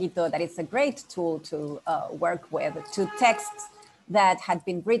Recogito, that is a great tool to work with, to texts that had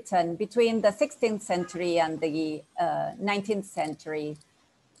been written between the 16th century and the 19th century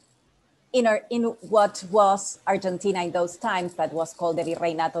in what was Argentina in those times, that was called the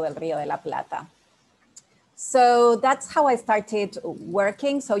Virreinato del Río de la Plata. So that's how I started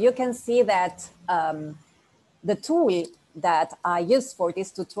working. So you can see that the tool that I used for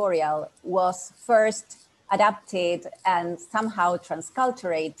this tutorial was first adapted and somehow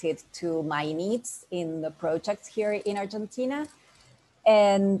transculturated to my needs in the projects here in Argentina.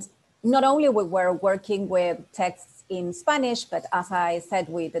 And not only we were working with texts in Spanish, but as I said,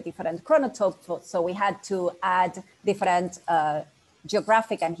 with the different chronotopes, so we had to add different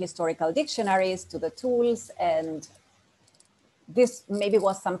geographic and historical dictionaries to the tools. And this maybe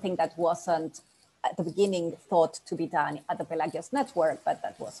was something that wasn't at the beginning thought to be done at the Pedagogies network, but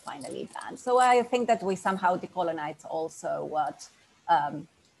that was finally done. So I think that we somehow decolonized also what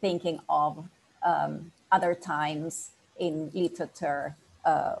thinking of other times in literature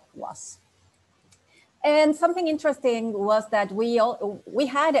was. And something interesting was that we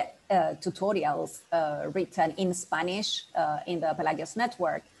had tutorials written in Spanish in the Pedagogies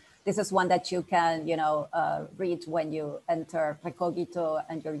network. This is one that you can, read when you enter Recogito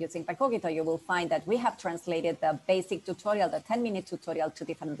and you're using Recogito. You will find that we have translated the basic tutorial, the 10-minute tutorial, to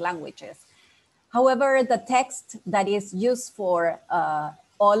different languages. However, the text that is used for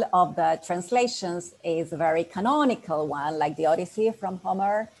all of the translations is a very canonical one, like the Odyssey from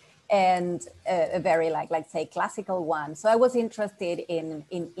Homer, and a very let's say classical one. So I was interested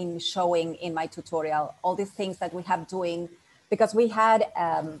in showing in my tutorial all these things that we have doing, because we had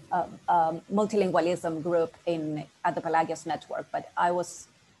a multilingualism group at the Pedagogies network, but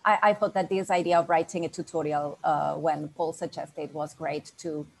I thought that this idea of writing a tutorial when Paul suggested was great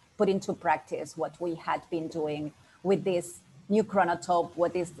to put into practice what we had been doing with this new chronotope,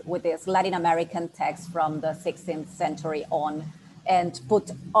 with this Latin American text from the 16th century on, and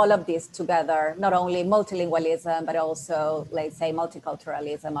put all of this together, not only multilingualism, but also, let's say,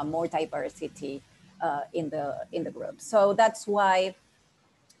 multiculturalism and more diversity in the group. So that's why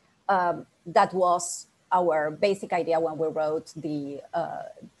that was our basic idea when we wrote the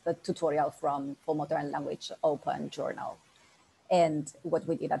tutorial for Modern Language Open Journal, and what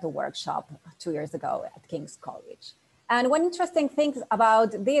we did at the workshop 2 years ago at King's College. And one interesting thing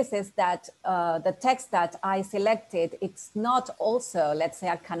about this is that the text that I selected, it's not also, let's say,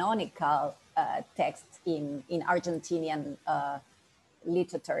 a canonical text in Argentinian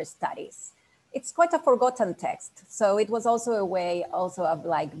literature studies. It's quite a forgotten text. So it was also a way also of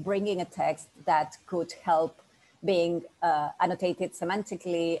bringing a text that could help being annotated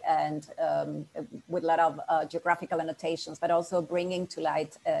semantically and with a lot of geographical annotations, but also bringing to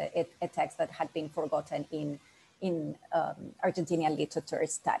light a text that had been forgotten in Argentinian literature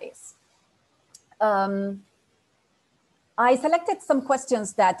studies. I selected some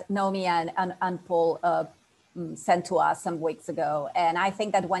questions that Naomi and Paul sent to us some weeks ago. And I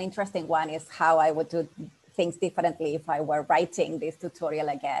think that one interesting one is how I would do things differently if I were writing this tutorial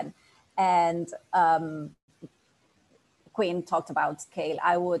again. And Quinn talked about scale.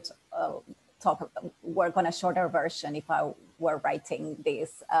 I would work on a shorter version if I were writing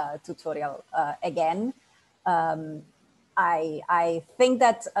this tutorial again. I think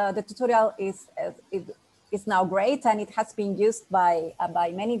that the tutorial is now great, and it has been used by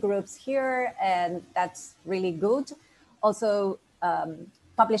many groups here, and that's really good. Also,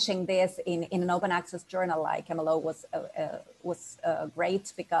 publishing this in an open access journal like MLO was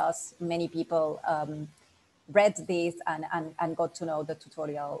great, because many people read this and got to know the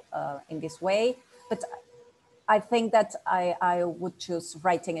tutorial in this way. But I think that I would choose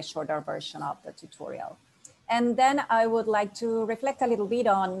writing a shorter version of the tutorial. And then I would like to reflect a little bit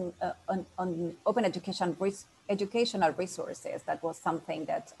on open educational resources. That was something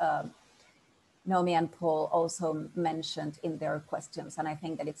that Naomi and Paul also mentioned in their questions. And I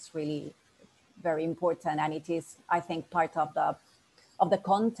think that it's really very important. And it is, I think, part of the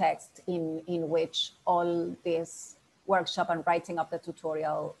context in which all this workshop and writing of the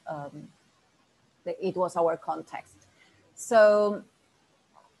tutorial, it was our context. So,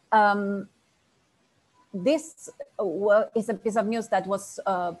 this is a piece of news that was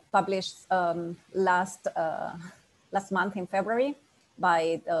published last month in February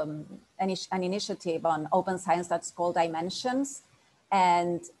by an initiative on open science that's called Dimensions,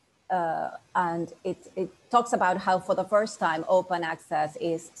 and it talks about how for the first time open access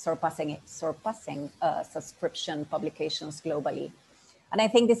is surpassing subscription publications globally. And I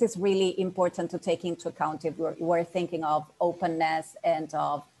think this is really important to take into account if we're thinking of openness and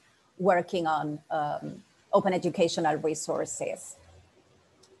of working on open educational resources.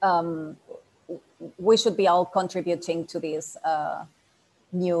 We should be all contributing to this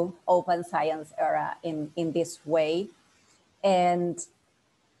new open science era in this way. And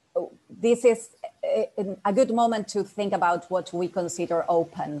this is a good moment to think about what we consider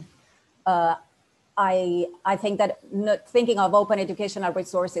open. I think that thinking of open educational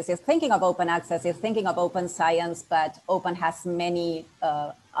resources is thinking of open access, is thinking of open science, but open has many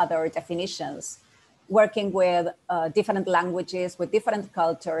other definitions. Working with different languages, with different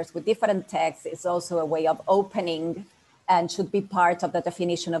cultures, with different texts is also a way of opening and should be part of the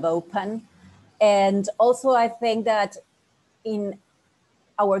definition of open. And also I think that in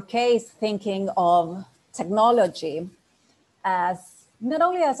our case, thinking of technology as not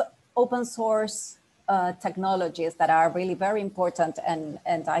only as open source technologies that are really very important, and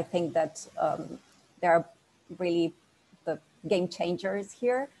I think that they are really the game changers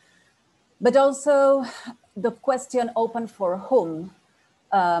here, but also the question open for whom.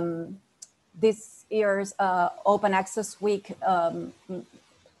 This year's Open Access Week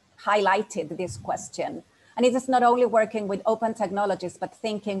highlighted this question. And it is not only working with open technologies, but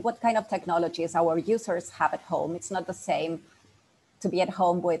thinking what kind of technologies our users have at home. It's not the same to be at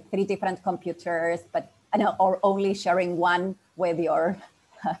home with 3 different computers, but or only sharing one with your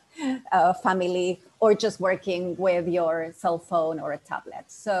family, or just working with your cell phone or a tablet.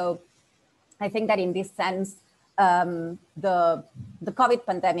 So I think that in this sense, the COVID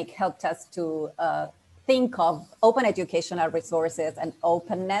pandemic helped us to think of open educational resources and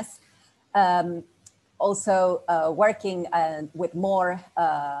openness. Also working with more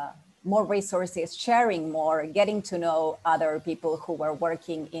resources, sharing more, getting to know other people who were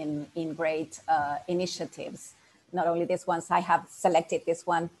working in great initiatives. Not only these ones, I have selected this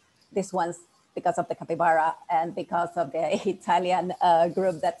ones because of the capybara and because of the Italian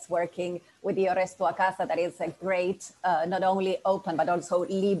group that's working with the Resto a Casa, that is a great, not only open, but also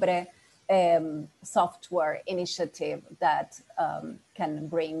libre software initiative that can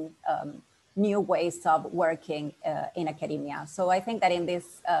bring new ways of working in academia. So I think that in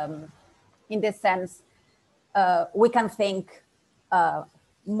this sense, we can think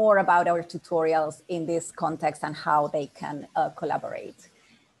more about our tutorials in this context and how they can collaborate.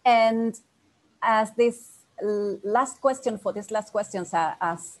 And as this last question, for this last questions,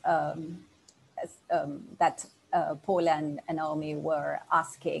 that Paul and Naomi were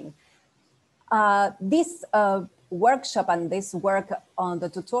asking, this workshop and this work on the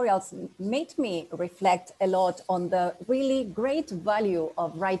tutorials made me reflect a lot on the really great value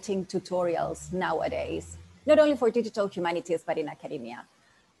of writing tutorials nowadays, not only for digital humanities, but in academia.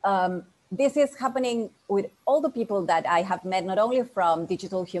 This is happening with all the people that I have met, not only from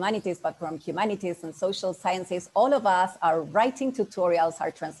digital humanities, but from humanities and social sciences. All of us are writing tutorials,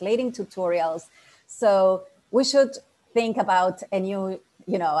 are translating tutorials. So we should think about a new,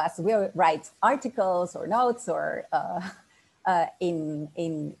 as we write articles or notes or in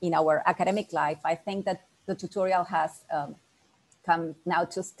our academic life, I think that the tutorial has come now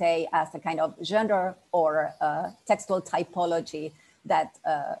to stay as a kind of genre or textual typology that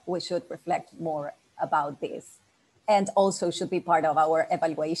we should reflect more about this, and also should be part of our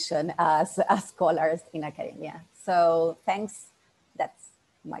evaluation as scholars in academia. So thanks, that's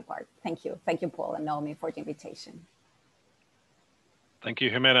my part. Thank you. Thank you, Paul and Naomi, for the invitation. Thank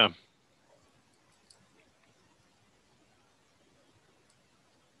you, Gimena.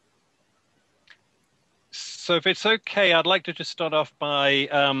 So if it's okay, I'd like to just start off by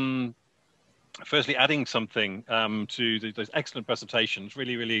firstly adding something to those excellent presentations,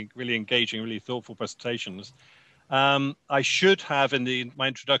 really engaging, really thoughtful presentations. I should have in my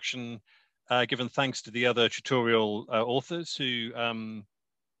introduction given thanks to the other tutorial authors who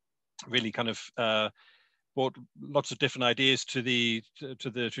really kind of brought lots of different ideas to the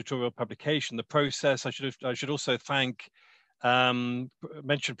tutorial publication, the process. I should also thank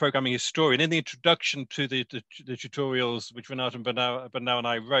mentioned programming historian. In the introduction to the tutorials which Renata and Bernau and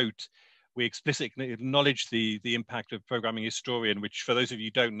I wrote, we explicitly acknowledged the impact of programming historian, which for those of you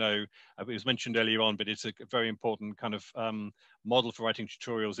who don't know, it was mentioned earlier on, but it's a very important kind of model for writing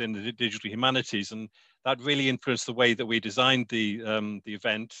tutorials in the digital humanities, and that really influenced the way that we designed the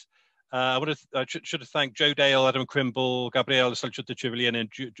event. I should have thanked Joe Dale, Adam Crimble, Gabrielle Salciuta-Civillian, and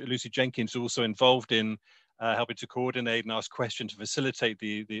Lucy Jenkins, also involved in helping to coordinate and ask questions to facilitate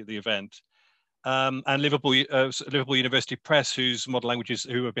the event. And Liverpool University Press, who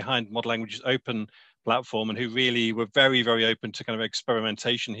were behind Model Languages Open platform, and who really were very open to kind of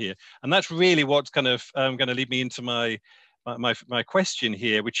experimentation here. And that's really what's kind of going to lead me into my question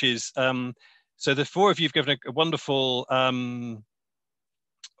here, which is so the 4 of you have given a wonderful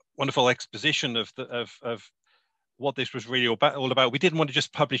wonderful exposition of what this was really all about. We didn't want to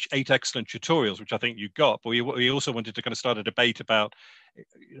just publish 8 excellent tutorials, which I think you got, but we also wanted to kind of start a debate about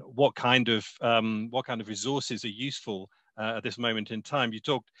what kind of resources are useful at this moment in time.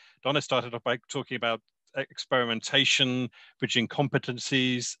 Donna started off by talking about experimentation, bridging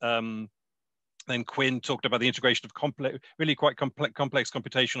competencies. Then Quinn talked about the integration of really quite complex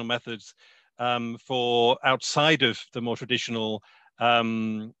computational methods for outside of the more traditional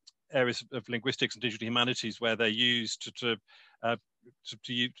areas of linguistics and digital humanities, where they're used to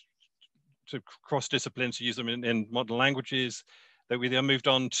cross disciplines, to use them in modern languages. that we then moved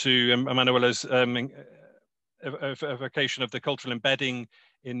on to Emanuela's evocation of the cultural embedding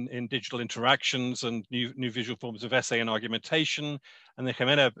in digital interactions and new visual forms of essay and argumentation. And then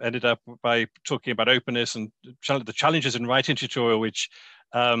Gimena ended up by talking about openness and the challenges in writing tutorial, which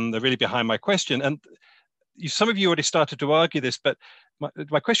are really behind my question. And some of you already started to argue this, but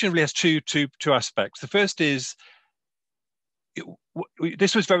my question really has two aspects. The first is,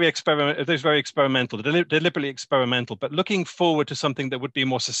 this was very experimental, deliberately experimental, but looking forward to something that would be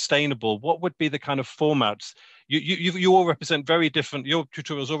more sustainable, what would be the kind of formats? You all represent very different, your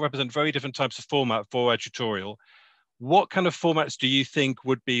tutorials all represent very different types of format for a tutorial. What kind of formats do you think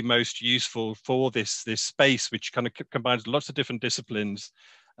would be most useful for this space, which kind of combines lots of different disciplines?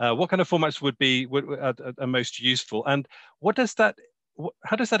 What kind of formats are most useful? And how does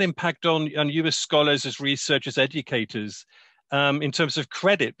that impact on you as scholars, as researchers, educators? In terms of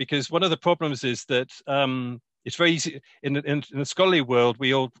credit, because one of the problems is that it's very easy in the scholarly world.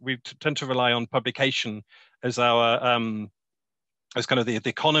 We tend to rely on publication as our as kind of the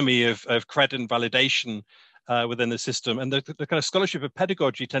economy of credit and validation within the system, and the kind of scholarship of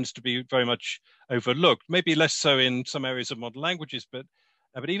pedagogy tends to be very much overlooked. Maybe less so in some areas of modern languages, but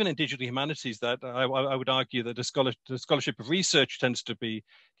even in digital humanities, that I would argue that the scholarship of research tends to be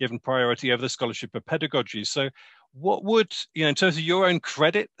given priority over the scholarship of pedagogy. So what would, in terms of your own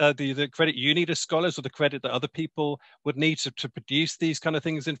credit, the credit you need as scholars, or the credit that other people would need to produce these kind of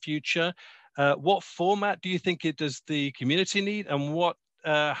things in future, what format do you think does the community need, and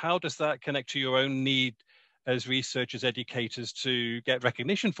how does that connect to your own need as researchers, educators, to get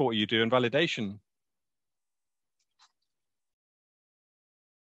recognition for what you do and validation?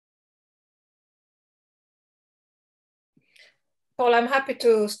 Paul, I'm happy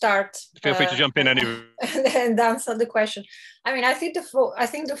to start. Feel free to jump in anyway. And answer the question. I mean, I think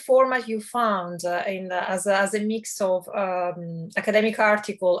the format you found as a mix of academic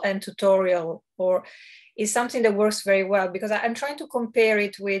article and tutorial is something that works very well, because I'm trying to compare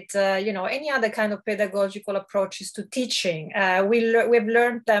it with any other kind of pedagogical approaches to teaching. We've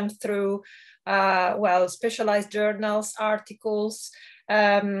learned them through specialized journals, articles.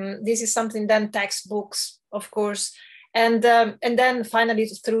 This is something, then textbooks, of course. And then finally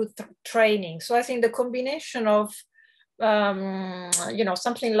through training. So I think the combination of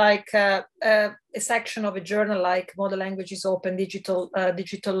something like a section of a journal like Modern Languages Open, digital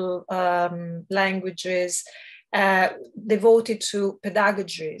languages devoted to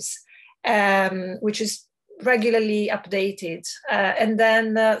pedagogies, which is regularly updated, and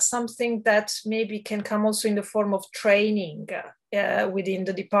then something that maybe can come also in the form of training within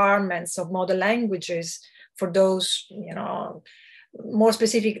the departments of modern languages, for those, more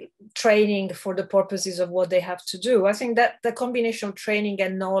specific training for the purposes of what they have to do. I think that the combination of training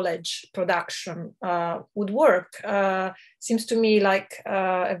and knowledge production would work. Seems to me like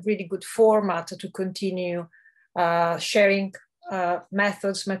a really good format to continue sharing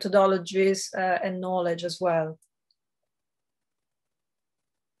methods, methodologies, and knowledge as well.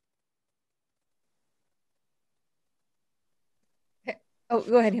 Oh,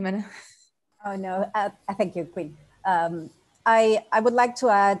 go ahead, Gimena. Oh, no, thank you, Quinn. I would like to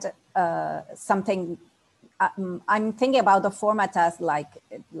add something. I'm thinking about the format as like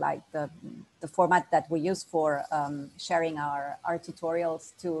the format that we use for sharing our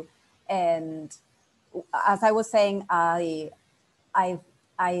tutorials too. And as I was saying, if I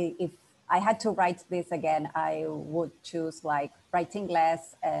had to write this again, I would choose like writing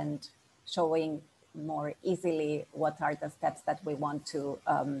less and showing more easily what are the steps that we want to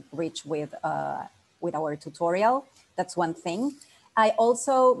reach with our tutorial. That's one thing. I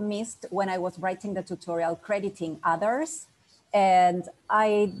also missed, when I was writing the tutorial, crediting others. And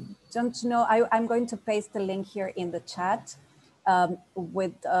I don't know, I'm going to paste the link here in the chat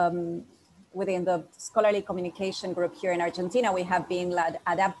within the scholarly communication group here in Argentina. We have been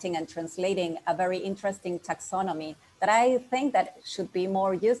adapting and translating a very interesting taxonomy that I think that should be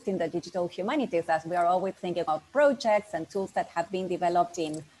more used in the digital humanities, as we are always thinking about projects and tools that have been developed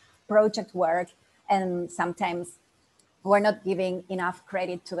in project work. And sometimes we're not giving enough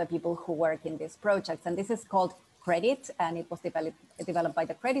credit to the people who work in these projects. And this is called credit, and it was developed by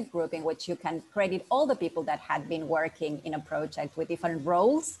the credit group, in which you can credit all the people that had been working in a project with different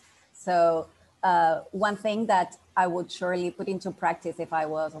roles. So one thing that I would surely put into practice if I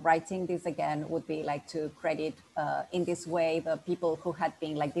was writing this again would be like to credit in this way the people who had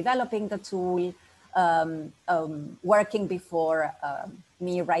been like developing the tool, working before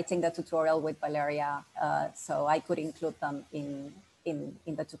me writing the tutorial with Valeria, so I could include them in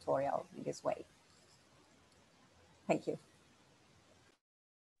the tutorial in this way. Thank you.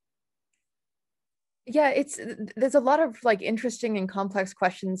 Yeah, there's a lot of like interesting and complex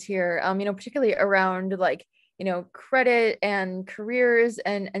questions here, you know, particularly around like, you know, credit and careers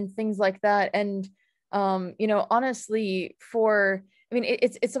and things like that. And, you know, honestly, I mean,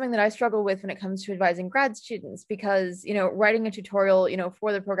 it's something that I struggle with when it comes to advising grad students, because, you know, writing a tutorial, you know,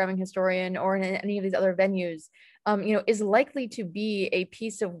 for the programming historian or in any of these other venues, you know, is likely to be a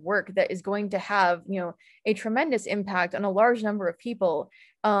piece of work that is going to have, you know, a tremendous impact on a large number of people.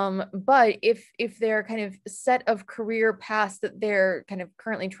 But if their kind of set of career paths that they're kind of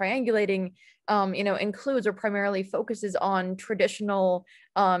currently triangulating, you know, includes or primarily focuses on traditional,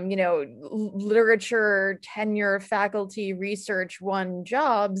 you know, literature, tenure, faculty, research, one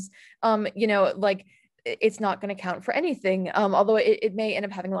jobs, you know, like it's not going to count for anything. Although it may end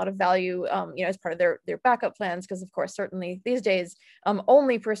up having a lot of value, you know, as part of their backup plans, because of course, certainly these days,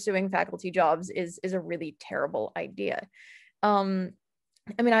 only pursuing faculty jobs is a really terrible idea.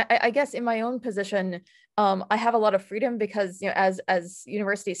 I mean, I guess in my own position, I have a lot of freedom because, you know, as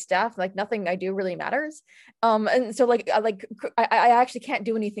university staff, like nothing I do really matters. And so like I actually can't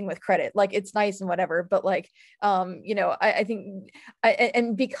do anything with credit. Like it's nice and whatever, but like, you know, I think,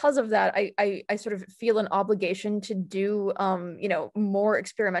 and because of that, I sort of feel an obligation to do, you know, more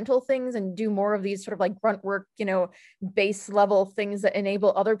experimental things and do more of these sort of like grunt work, you know, base level things that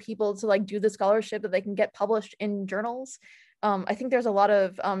enable other people to like do the scholarship that they can get published in journals. I think there's a lot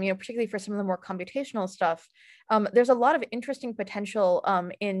of, you know, particularly for some of the more computational stuff, there's a lot of interesting potential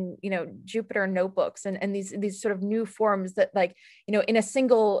in, you know, Jupyter notebooks and these sort of new forms that, like, you know, in a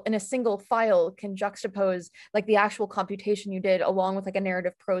single file can juxtapose like the actual computation you did along with like a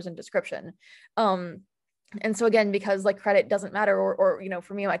narrative prose and description. And so again, because like credit doesn't matter, or you know,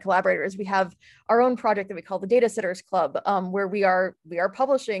 for me and my collaborators, we have our own project that we call the Data Sitters Club, where we are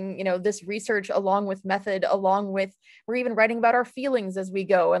publishing, you know, this research along with method, along with, we're even writing about our feelings as we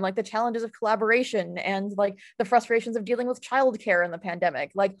go, and like the challenges of collaboration and like the frustrations of dealing with childcare in the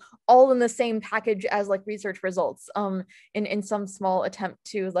pandemic, like all in the same package as like research results, in some small attempt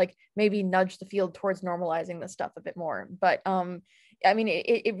to like maybe nudge the field towards normalizing this stuff a bit more. But I mean,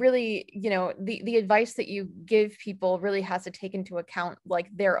 it really, you know, the advice that you give people really has to take into account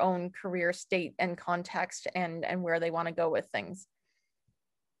like their own career state and context and where they want to go with things.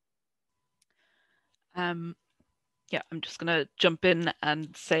 Yeah, I'm just gonna jump in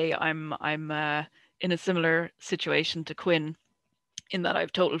and say I'm in a similar situation to Quinn, in that I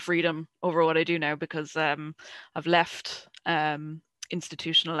have total freedom over what I do now, because I've left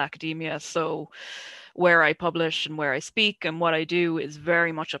institutional academia. So where I publish and where I speak and what I do is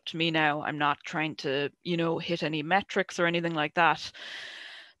very much up to me now. I'm not trying to, you know, hit any metrics or anything like that.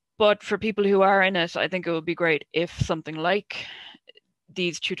 But for people who are in it, I think it would be great if something like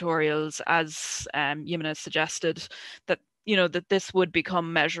these tutorials, as Gimena suggested, that, you know, that this would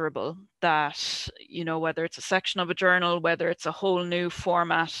become measurable, that, you know, whether it's a section of a journal, whether it's a whole new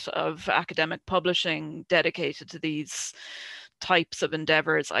format of academic publishing dedicated to these types of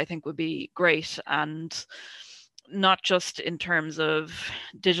endeavors, I think would be great. And not just in terms of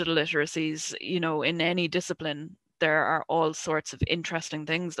digital literacies, you know, in any discipline, there are all sorts of interesting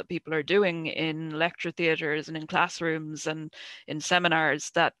things that people are doing in lecture theatres and in classrooms and in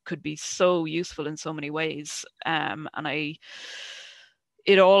seminars that could be so useful in so many ways. And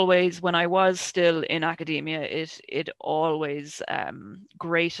it always, when I was still in academia, it always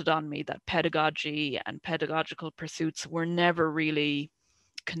grated on me that pedagogy and pedagogical pursuits were never really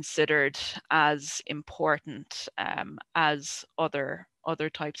considered as important as other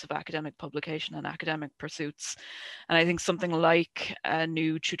types of academic publication and academic pursuits. And I think something like a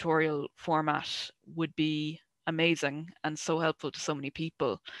new tutorial format would be amazing and so helpful to so many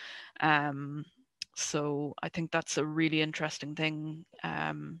people. So I think that's a really interesting thing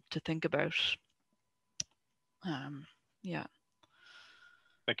to think about. Yeah.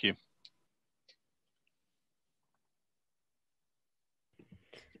 Thank you.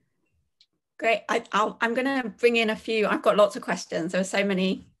 Great. I'm going to bring in a few. I've got lots of questions. There are so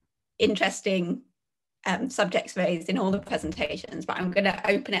many interesting subjects raised in all the presentations, but I'm going to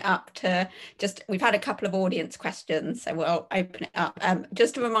open it up to just, we've had a couple of audience questions, so we'll open it up.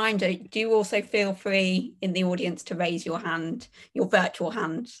 Just a reminder, do you also feel free in the audience to raise your hand, your virtual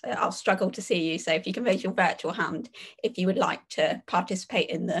hand? I'll struggle to see you, so if you can raise your virtual hand if you would like to participate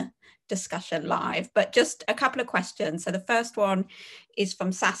in the discussion live. But just a couple of questions. So the first one is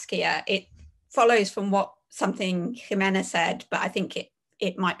from Saskia. It follows from what something Gimena said, but I think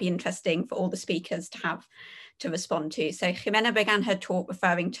it might be interesting for all the speakers to have to respond to. So Gimena began her talk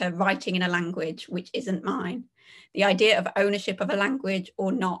referring to writing in a language which isn't mine. The idea of ownership of a language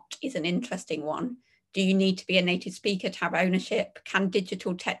or not is an interesting one. Do you need to be a native speaker to have ownership? Can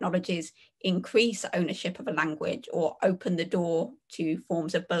digital technologies increase ownership of a language or open the door to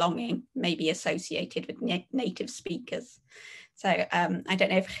forms of belonging, maybe associated with native speakers? So I don't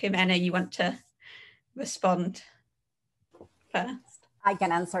know if Gimena, you want to respond first. I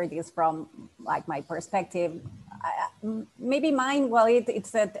can answer this from like my perspective. Maybe mine, well,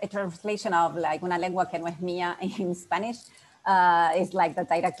 it's a translation of like una lengua que no es mía in Spanish. It's like the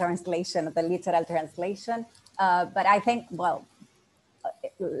direct translation, the literal translation. But I think, well,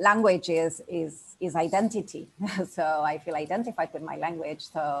 language is identity. So I feel identified with my language.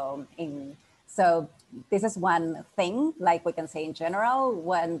 So this is one thing, like we can say in general.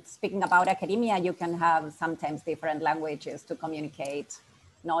 When speaking about academia, you can have sometimes different languages to communicate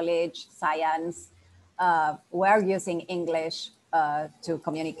knowledge, science. We're using English to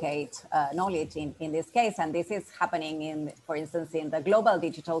communicate knowledge in this case. And this is happening in, for instance, in the global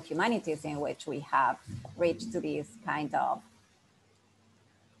digital humanities, in which we have reached to this kind of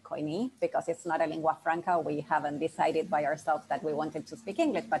koine, because it's not a lingua franca. We haven't decided by ourselves that we wanted to speak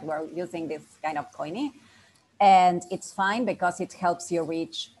English, but we're using this kind of koine. And it's fine because it helps you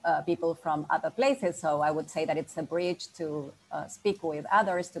reach people from other places. So I would say that it's a bridge to speak with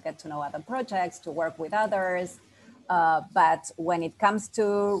others, to get to know other projects, to work with others. But when it comes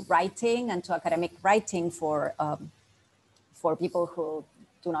to writing and to academic writing for people who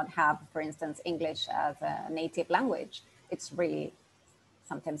do not have, for instance, English as a native language, it's really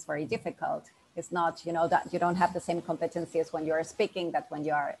sometimes very difficult. It's not, you know, that you don't have the same competencies when you're speaking that when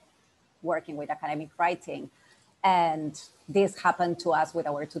you are working with academic writing. And this happened to us with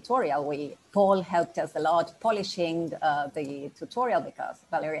our tutorial. Paul helped us a lot polishing the tutorial, because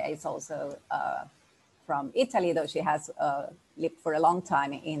Valeria is also from Italy, though she has lived for a long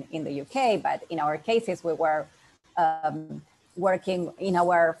time in the UK. But in our cases, we were working in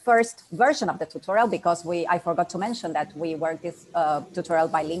our first version of the tutorial, because I forgot to mention that we worked this tutorial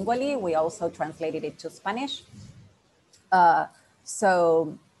bilingually. We also translated it to Spanish.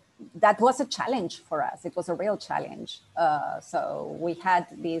 So that was a challenge for us. It was a real challenge. So we had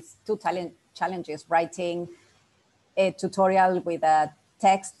these two challenges: writing a tutorial with a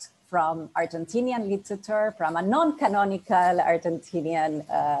text from Argentinian literature, from a non-canonical Argentinian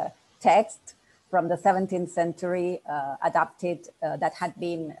text from the 17th century, adapted, that had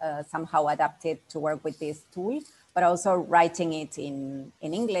been somehow adapted to work with this tool, but also writing it in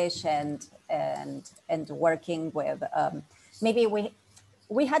English and working with, maybe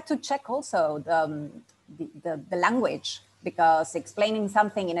we had to check also the language, because explaining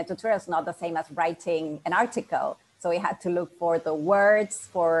something in a tutorial is not the same as writing an article. So we had to look for the words,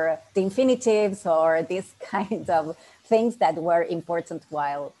 for the infinitives, or these kinds of things that were important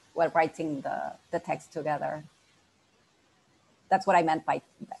while writing the text together. That's what I meant by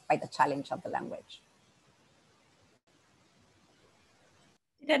the challenge of the language.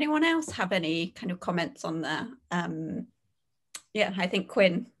 Did anyone else have any kind of comments on that? Yeah, I think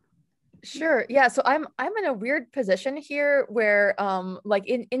Quinn. Sure. Yeah. So I'm in a weird position here where like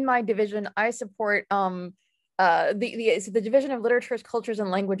in my division, I support the Division of Literatures, Cultures,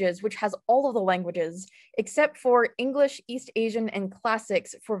 and Languages, which has all of the languages except for English, East Asian, and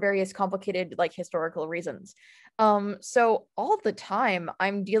Classics for various complicated like historical reasons. So all the time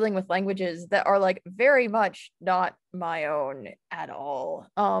I'm dealing with languages that are like very much not my own at all.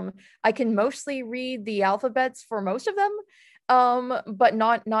 I can mostly read the alphabets for most of them, but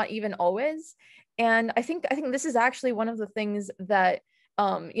not even always. And I think this is actually one of the things that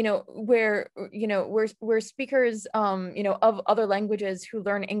where speakers, of other languages who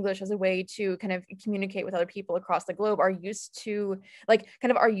learn English as a way to kind of communicate with other people across the globe are used to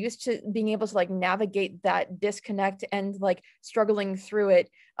being able to like navigate that disconnect and like struggling through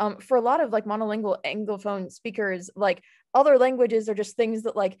it. For a lot of like monolingual Anglophone speakers, like other languages are just things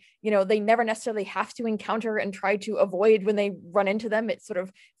that like, they never necessarily have to encounter and try to avoid when they run into them. It sort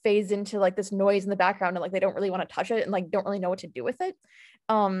of fades into like this noise in the background and like they don't really want to touch it and like don't really know what to do with it.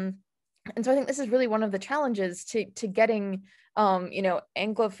 And so I think this is really one of the challenges to getting,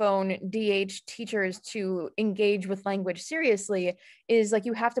 Anglophone DH teachers to engage with language seriously, is like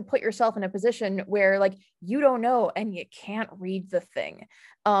you have to put yourself in a position where like you don't know and you can't read the thing.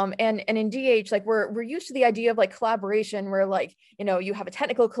 And in DH, like we're used to the idea of like collaboration where like, you have a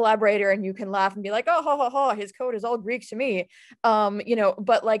technical collaborator and you can laugh and be like, oh, ha, ha, ha, his code is all Greek to me.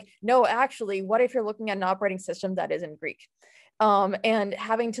 But like, no, actually, what if you're looking at an operating system that is in Greek? And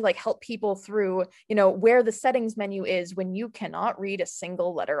having to like help people through, where the settings menu is when you cannot read a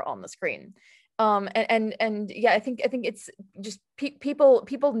single letter on the screen. And yeah, I think it's just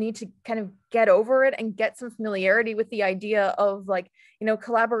people need to kind of get over it and get some familiarity with the idea of, like, you know,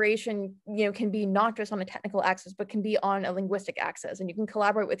 collaboration, you know, can be not just on a technical axis, but can be on a linguistic axis, and you can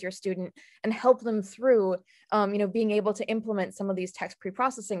collaborate with your student and help them through, you know, being able to implement some of these text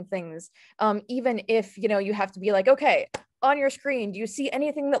pre-processing things, even if, you know, you have to be like, okay, on your screen, do you see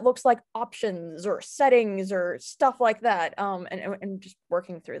anything that looks like options or settings or stuff like that, and just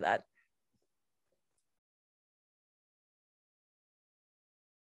working through that.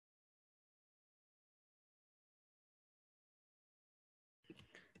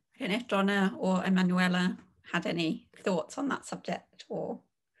 I don't know if Donna or Emanuela had any thoughts on that subject, or...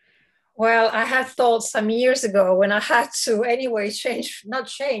 Well, I had thoughts some years ago when I had to anyway not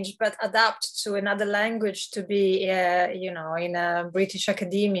change, but adapt to another language to be, you know, in a British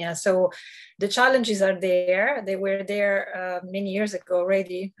academia. So the challenges are there. They were there many years ago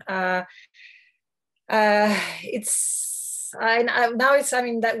already. Now it's, I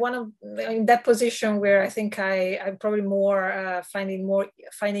mean, that in that position where I think I'm probably more finding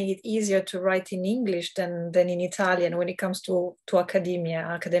it easier to write in English than in Italian when it comes to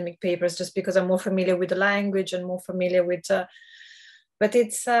academic papers, just because I'm more familiar with the language and more familiar with. But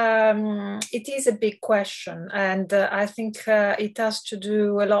it is a big question, and I think it has to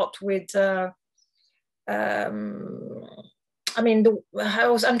do a lot with. I mean,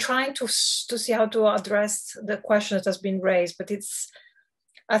 I'm trying to see how to address the question that has been raised, but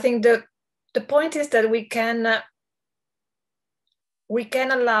I think the point is that we can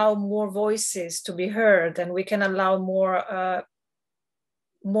allow more voices to be heard, and we can allow more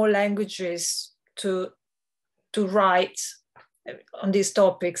languages to write on these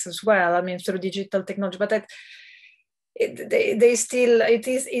topics as well. I mean, through digital technology, but it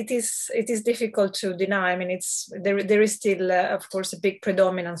is difficult to deny. I mean, there is still of course a big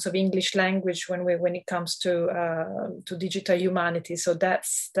predominance of English language when it comes to digital humanities. So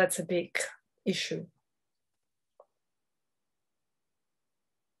that's a big issue.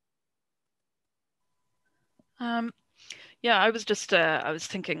 Yeah, I was just I was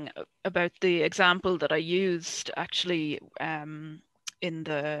thinking about the example that I used actually in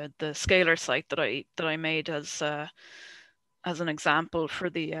the Scalar site that I made as an example for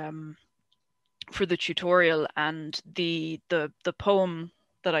the tutorial, and the poem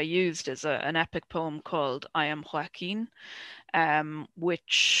that I used is an epic poem called I Am Joaquin,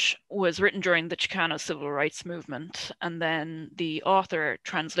 which was written during the Chicano Civil Rights Movement, and then the author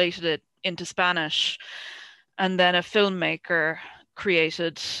translated it into Spanish, and then a filmmaker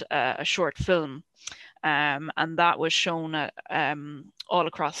created a short film, and that was shown all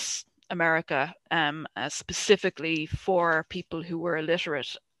across America, specifically for people who were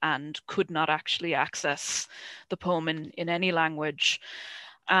illiterate and could not actually access the poem in any language.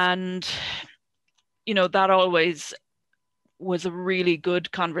 And, you know, that always was a really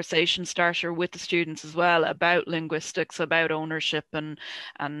good conversation starter with the students as well, about linguistics, about ownership and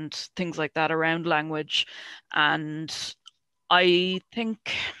things like that around language. And I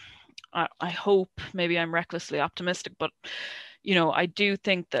think, I hope, maybe I'm recklessly optimistic, but, you know, I do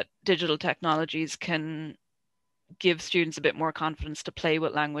think that digital technologies can give students a bit more confidence to play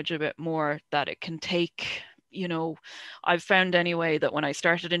with language a bit more, that it can take, you know, I've found anyway that when I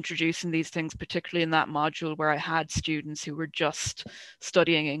started introducing these things, particularly in that module where I had students who were just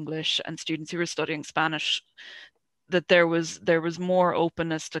studying English and students who were studying Spanish, that there was more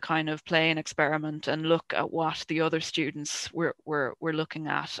openness to kind of play and experiment and look at what the other students were looking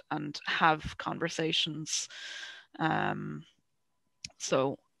at and have conversations.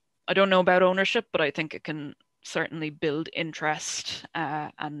 So I don't know about ownership, but I think it can certainly build interest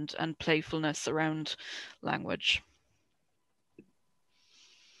and playfulness around language.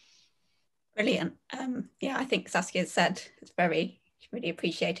 Brilliant. Yeah, I think Saskia said it's really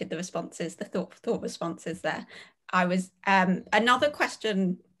appreciated the responses, the thought responses there. I was another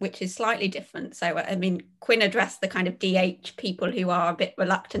question which is slightly different. So I mean, Quinn addressed the kind of DH people who are a bit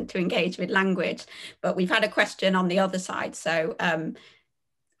reluctant to engage with language, but we've had a question on the other side. So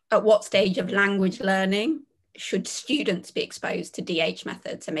at what stage of language learning should students be exposed to DH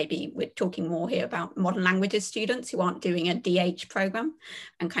methods? So maybe we're talking more here about modern languages students who aren't doing a DH program,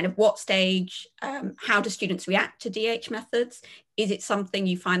 and kind of what stage, how do students react to DH methods? Is it something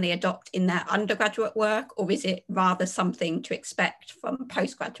you find they adopt in their undergraduate work, or is it rather something to expect from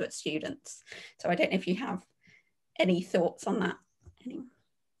postgraduate students? So I don't know if you have any thoughts on that.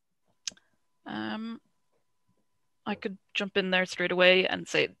 I could jump in there straight away and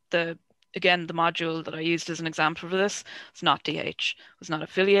say the again, the module that I used as an example for this was not DH, was not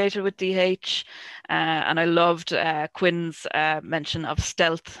affiliated with DH. And I loved Quinn's mention of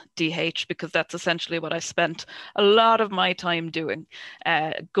stealth DH, because that's essentially what I spent a lot of my time doing,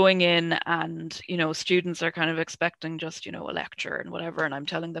 going in and, you know, students are kind of expecting just, you know, a lecture and whatever. And I'm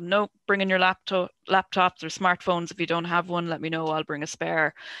telling them, no, bring in your laptops or smartphones. If you don't have one, let me know, I'll bring a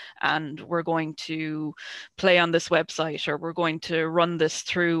spare. And we're going to play on this website, or we're going to run this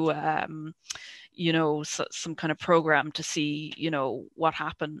through, you know, some kind of program to see, you know, what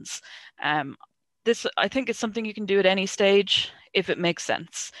happens. This, I think, is something you can do at any stage if it makes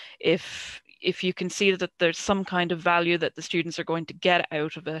sense. If you can see that there's some kind of value that the students are going to get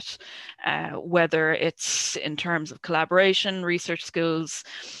out of it, whether it's in terms of collaboration, research skills,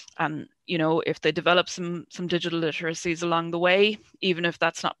 and, you know, if they develop some digital literacies along the way, even if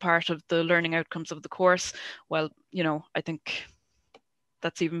that's not part of the learning outcomes of the course, well, you know, I think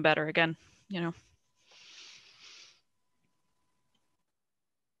that's even better again, you know.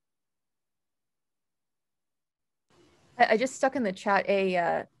 I just stuck in the chat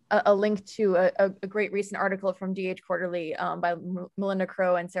a link to a great recent article from DH Quarterly by Melinda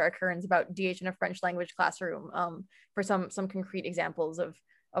Crow and Sarah Kearns about DH in a French language classroom, for some concrete examples of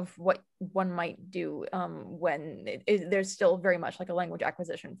what one might do when there's still very much like a language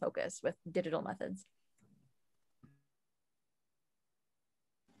acquisition focus with digital methods.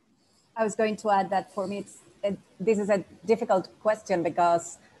 I was going to add that for me, this is a difficult question,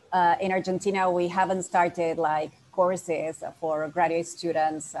 because in Argentina, we haven't started like courses for graduate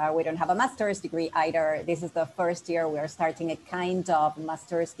students. We don't have a master's degree either. This is the first year we are starting a kind of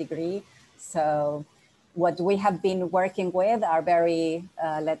master's degree. So what we have been working with are very,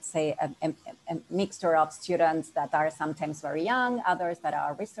 let's say, a mixture of students that are sometimes very young, others that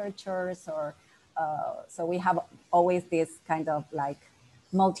are researchers, or so we have always this kind of like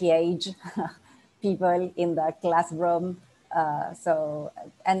multi-age people in the classroom. So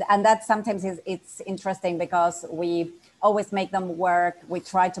that sometimes it's interesting, because we always make them work. We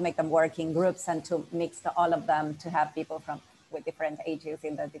try to make them work in groups and to mix all of them, to have people with different ages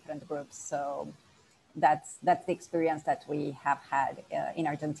in the different groups. So that's the experience that we have had in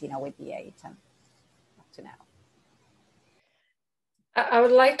Argentina with DH up to now. I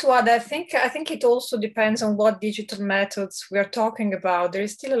would like to add, I think it also depends on what digital methods we are talking about. There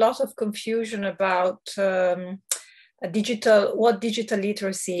is still a lot of confusion about what digital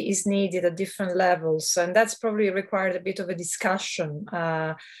literacy is needed at different levels. And that's probably required a bit of a discussion.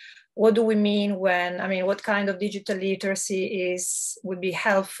 What do we mean what kind of digital literacy would be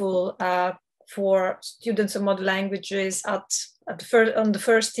helpful for students of modern languages on the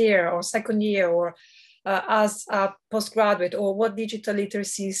first year or second year, or as a postgraduate, or what digital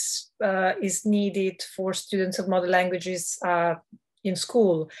literacies is needed for students of modern languages in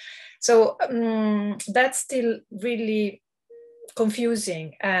school. So that's still really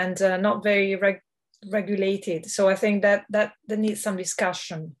confusing and not very regulated. So I think that there needs some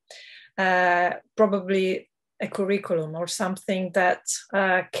discussion, probably a curriculum or something that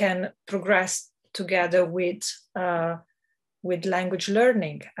can progress together with language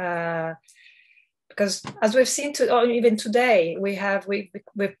learning. Because as we've seen even today,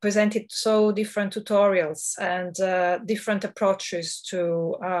 we've presented so different tutorials and different approaches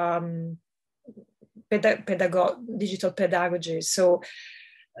to digital pedagogies. So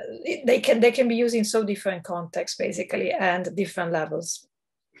they can be used in so different contexts, basically, and different levels.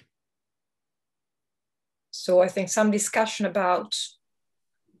 So I think some discussion about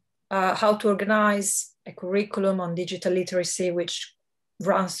how to organize a curriculum on digital literacy, which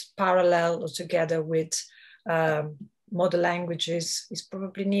runs parallel or together with modern languages, is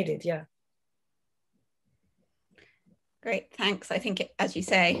probably needed. Yeah. Great, thanks. I think, as you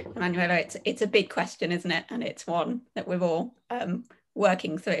say, Emanuela, it's a big question, isn't it? And it's one that we're all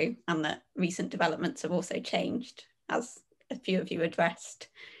working through, and that recent developments have also changed, as a few of you addressed,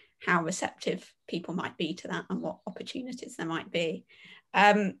 how receptive people might be to that and what opportunities there might be.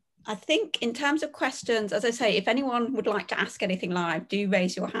 I think in terms of questions, as I say, if anyone would like to ask anything live, do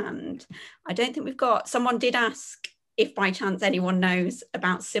raise your hand. I don't think we've got, someone did ask if by chance anyone knows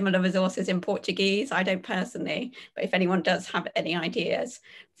about similar resources in Portuguese. I don't personally, but if anyone does have any ideas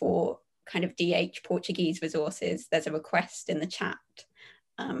for kind of DH Portuguese resources, there's a request in the chat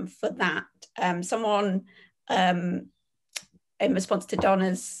for that. Someone, in response to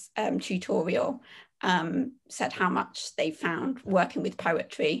Donna's tutorial, said how much they found working with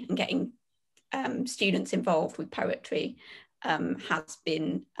poetry and getting students involved with poetry has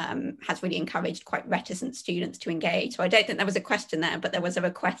really encouraged quite reticent students to engage. So I don't think there was a question there, but there was a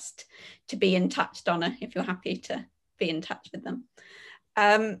request to be in touch, Donna, if you're happy to be in touch with them.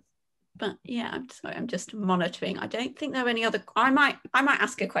 But yeah, I'm sorry, I'm just monitoring. I don't think there are any other. I might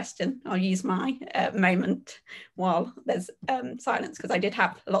ask a question. I'll use my moment while there's silence, because I did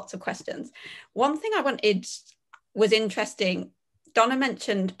have lots of questions. One thing I wanted was interesting. Donna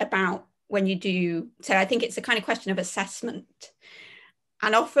mentioned about when you do, so I think it's a kind of question of assessment.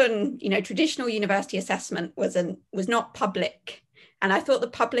 And often, you know, traditional university assessment was not public. And I thought the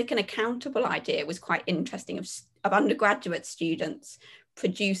public and accountable idea was quite interesting, of undergraduate students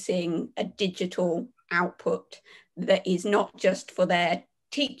producing a digital output that is not just for their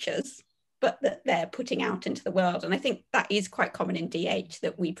teachers, but that they're putting out into the world. And I think that is quite common in DH,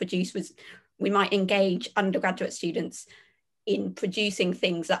 that we might engage undergraduate students in producing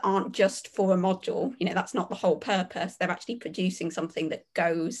things that aren't just for a module. You know, that's not the whole purpose. They're actually producing something that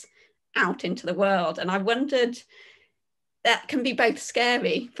goes out into the world. And I wondered, that can be both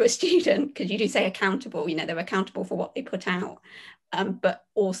scary for a student, because you do say accountable, you know, they're accountable for what they put out, but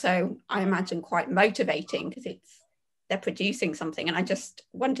also I imagine quite motivating, because they're producing something. And I just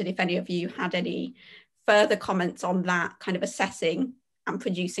wondered if any of you had any further comments on that, kind of assessing and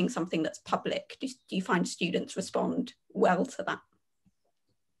producing something that's public. Do you find students respond well to that?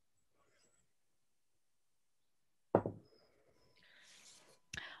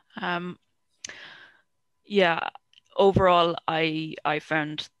 Yeah, overall, I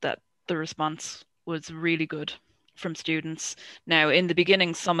found that the response was really good from students. Now, in the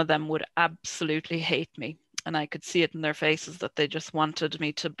beginning, some of them would absolutely hate me, and I could see it in their faces that they just wanted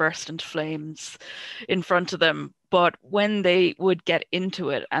me to burst into flames in front of them. But when they would get into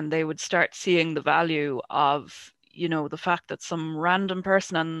it and they would start seeing the value of, you know, the fact that some random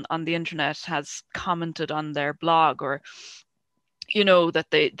person on the internet has commented on their blog, or, you know,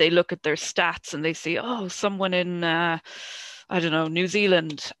 that they look at their stats and they see, oh, someone in I don't know, New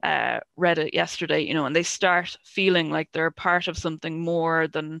Zealand read it yesterday, you know, and they start feeling like they're part of something more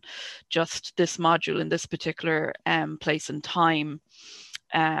than just this module in this particular place and time.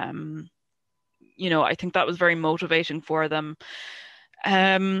 You know, I think that was very motivating for them.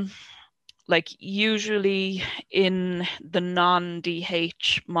 Like usually in the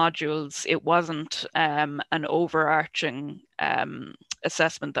non-DH modules, it wasn't an overarching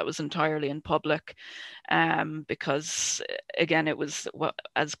assessment that was entirely in public, because again, it was, what,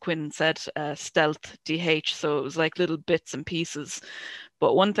 as Quinn said, stealth DH, so it was like little bits and pieces.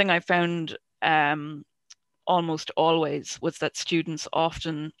 But one thing I found almost always was that students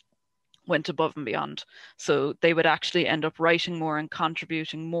often went above and beyond. So they would actually end up writing more and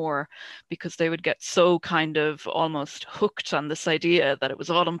contributing more, because they would get so kind of almost hooked on this idea that it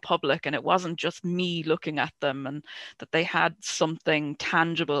was all in public and it wasn't just me looking at them, and that they had something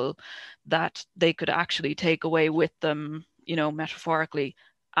tangible that they could actually take away with them, you know, metaphorically,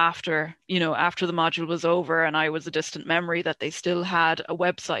 after, you know, after the module was over and I was a distant memory, that they still had a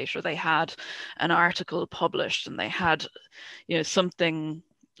website, or they had an article published, and they had, you know, something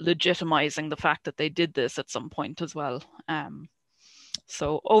legitimizing the fact that they did this at some point as well.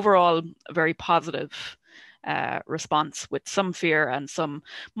 So overall, a very positive response, with some fear and some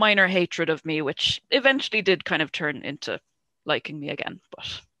minor hatred of me, which eventually did kind of turn into liking me again,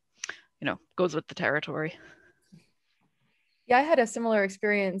 but, you know, goes with the territory. Yeah, I had a similar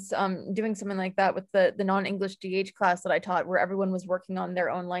experience doing something like that with the non-English DH class that I taught, where everyone was working on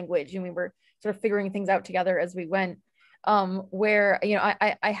their own language and we were sort of figuring things out together as we went. Where, you know,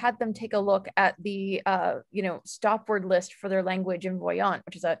 I had them take a look at the, you know, stop word list for their language in Voyant,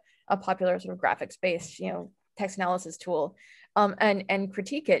 which is a popular sort of graphics-based, you know, text analysis tool, and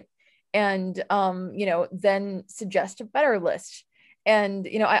critique it, and, you know, then suggest a better list. And,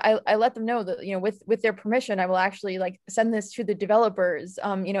 you know, I let them know that, you know, with their permission, I will actually like send this to the developers,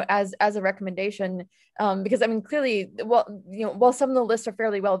 you know, as a recommendation, because I mean, clearly, well, you know, while some of the lists are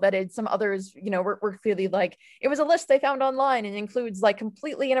fairly well vetted, some others, you know, were clearly like, it was a list they found online and includes like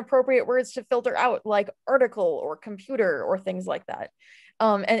completely inappropriate words to filter out, like article or computer or things like that.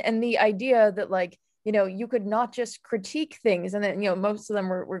 And the idea that, like, you know, you could not just critique things, and then, you know, most of them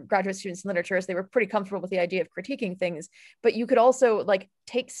were graduate students in literature, so they were pretty comfortable with the idea of critiquing things, but you could also like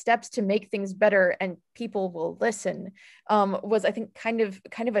take steps to make things better and people will listen, was, I think, kind of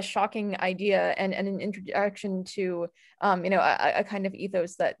a shocking idea, and an introduction to, you know, a kind of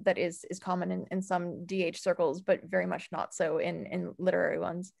ethos that is common in some DH circles, but very much not so in literary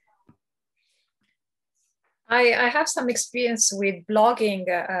ones. I have some experience with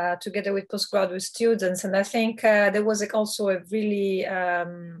blogging together with postgraduate students, and I think there was also a really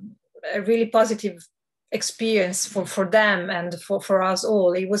positive experience for them and for us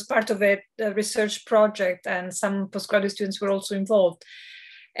all. It was part of a research project, and some postgraduate students were also involved.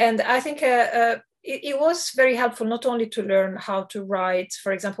 And I think it was very helpful not only to learn how to write,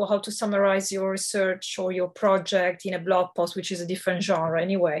 for example, how to summarize your research or your project in a blog post, which is a different genre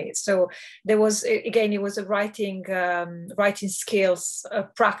anyway. So there was, again, it was a writing skills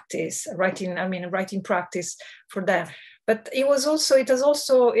practice, writing practice for them. But it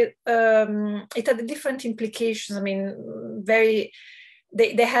had different implications. I mean,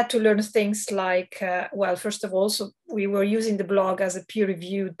 they had to learn things like, well, first of all, so we were using the blog as a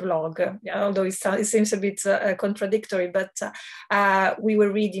peer-reviewed blog, although it seems a bit contradictory, but we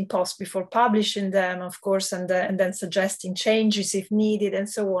were reading posts before publishing them, of course, and then suggesting changes if needed and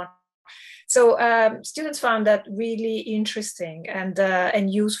so on. So students found that really interesting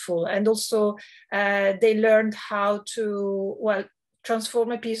and useful. And also they learned how to, well,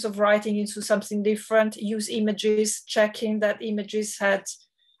 transform a piece of writing into something different, use images, checking that images had,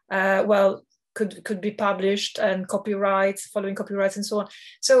 could be published, and copyrights, following copyrights and so on.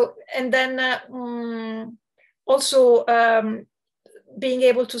 So, and then also being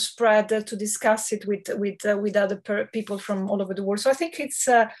able to spread, to discuss it with other people from all over the world. So I think it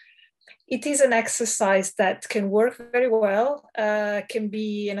is an exercise that can work very well, can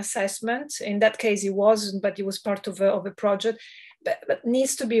be an assessment. In that case, it wasn't, but it was part of a project. But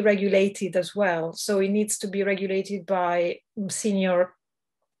needs to be regulated as well. So it needs to be regulated by senior.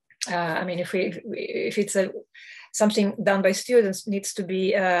 If it's something done by students, needs to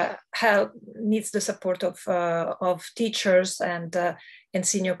be needs the support of teachers and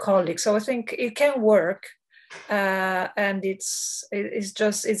senior colleagues. So I think it can work, and it's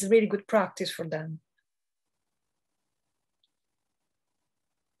really good practice for them.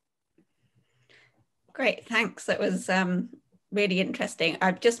 Great, thanks. That was really interesting.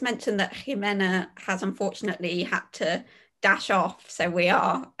 I've just mentioned that Gimena has unfortunately had to dash off, so we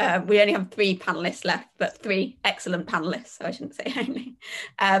only have 3 panelists left, but 3 excellent panelists, so I shouldn't say only.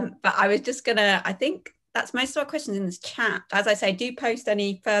 But I was just gonna, I think that's most of our questions in this chat. As I say, do post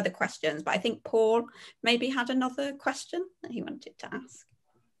any further questions, but I think Paul maybe had another question that he wanted to ask.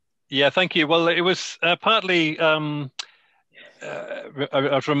 Yeah, thank you. Well, it was partly I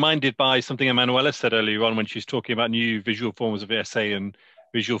was reminded by something Emanuela said earlier on when she was talking about new visual forms of essay and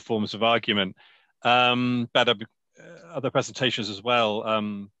visual forms of argument. But other presentations as well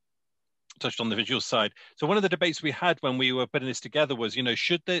touched on the visual side. So one of the debates we had when we were putting this together was,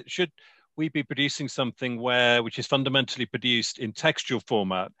 should we be producing something which is fundamentally produced in textual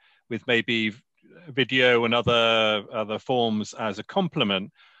format with maybe video and other forms as a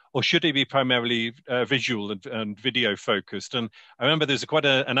complement? Or should it be primarily visual and video focused? And I remember there's quite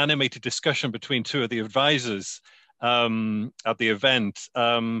an animated discussion between 2 of the advisors at the event.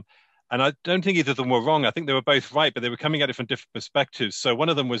 And I don't think either of them were wrong. I think they were both right, but they were coming at it from different perspectives. So one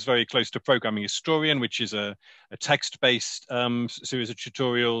of them was very close to Programming Historian, which is a text-based series of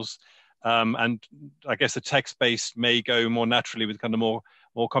tutorials. And I guess the text-based may go more naturally with kind of more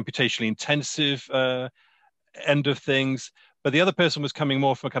computationally intensive end of things. But the other person was coming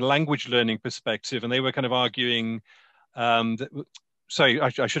more from a kind of language learning perspective, and they were kind of arguing sorry, I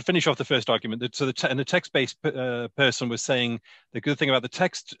should finish off the first argument. So the text-based person was saying the good thing about the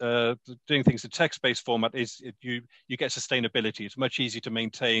text, doing things in text-based format is you get sustainability. It's much easier to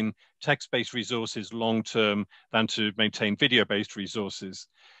maintain text-based resources long-term than to maintain video-based resources.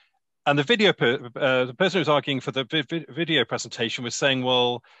 And the the person who was arguing for the video presentation was saying,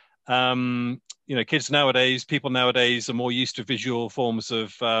 well, kids nowadays, people nowadays are more used to visual forms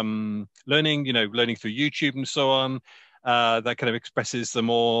of learning, learning through YouTube and so on. That kind of expresses the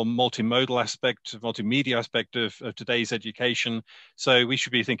more multimodal aspect, multimedia aspect of today's education. So we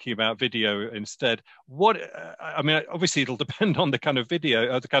should be thinking about video instead. Obviously it'll depend on the kind of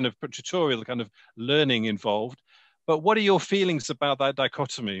video, the kind of tutorial, the kind of learning involved. But what are your feelings about that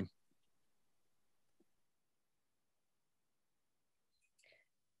dichotomy?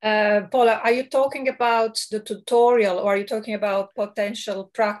 Paula, are you talking about the tutorial, or are you talking about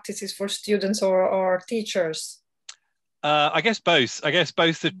potential practices for students or teachers? I guess both.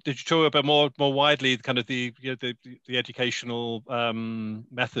 The tutorial, but more widely, kind of the educational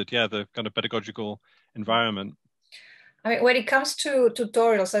method, the kind of pedagogical environment. I mean, when it comes to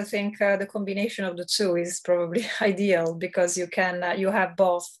tutorials, I think the combination of the 2 is probably ideal, because you have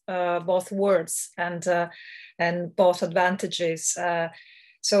both words and both advantages.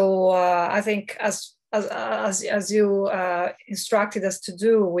 So I think as you instructed us to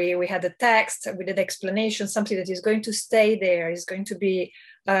do, we had a text with an explanation, something that is going to stay there, is going to be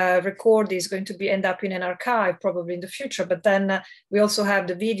recorded, is going to end up in an archive probably in the future. But then we also have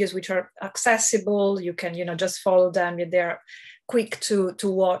the videos which are accessible. You can just follow them. They're quick to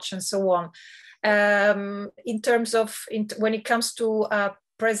watch and so on. In terms of when it comes to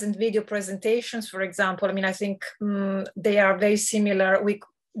video presentations, for example, I mean, I think they are very similar.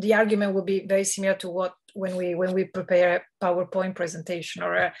 The argument would be very similar to what when we prepare a PowerPoint presentation,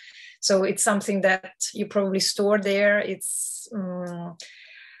 or so it's something that you probably store there. It's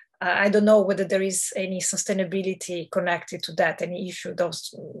I don't know whether there is any sustainability connected to that, any issue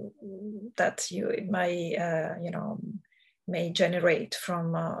those that may generate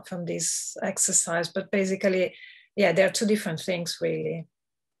from this exercise. But basically, yeah, there are two different things, really.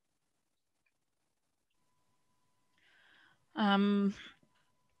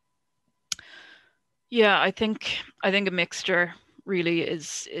 Yeah, I think a mixture really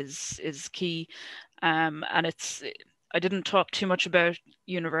is key, and I didn't talk too much about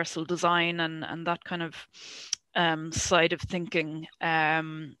universal design and that kind of side of thinking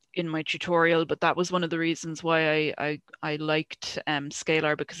in my tutorial, but that was one of the reasons why I liked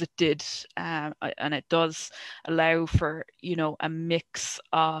Scalar, because it did and it does allow for, you know, a mix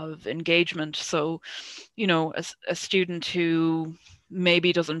of engagement. So, you know, a student who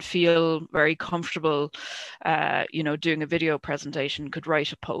maybe doesn't feel very comfortable, you know, doing a video presentation could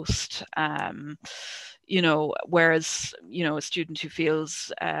write a post. You know, whereas, you know, a student who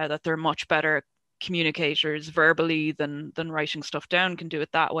feels that they're much better communicators verbally than writing stuff down can do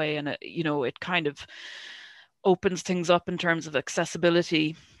it that way, and you know, it kind of opens things up in terms of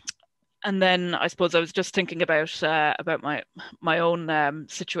accessibility. And then I suppose I was just thinking about my own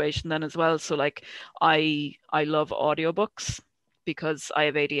situation then as well. So like I love audiobooks because I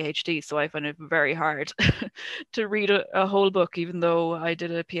have ADHD, so I find it very hard to read a whole book, even though I did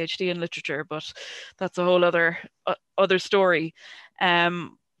a PhD in literature, but that's a whole other story.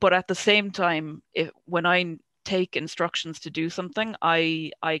 But at the same time, when I take instructions to do something,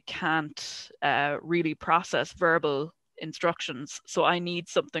 I can't really process verbal instructions. So I need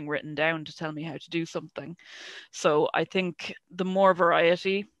something written down to tell me how to do something. So I think the more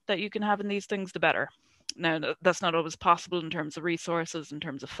variety that you can have in these things, the better. Now, that's not always possible in terms of resources, in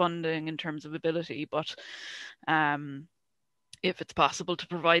terms of funding, in terms of ability, but if it's possible to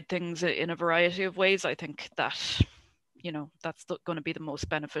provide things in a variety of ways, I think that, you know, that's going to be the most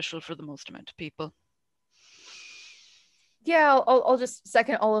beneficial for the most amount of people. Yeah, I'll just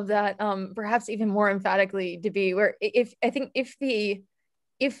second all of that. Perhaps even more emphatically, to be where if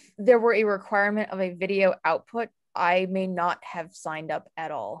there were a requirement of a video output, I may not have signed up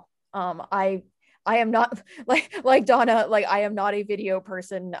at all. I am not like Donna, like I am not a video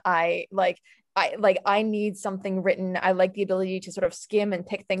person. I need something written. I like the ability to sort of skim and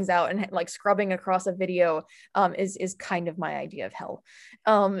pick things out, and like scrubbing across a video is kind of my idea of hell.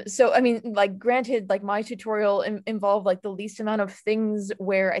 So I mean, like, granted, like my tutorial involved like the least amount of things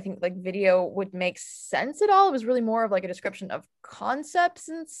where I think like video would make sense at all. It was really more of like a description of concepts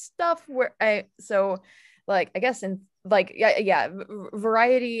and stuff I guess in like, yeah,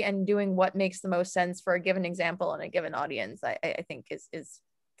 variety and doing what makes the most sense for a given example and a given audience, I think is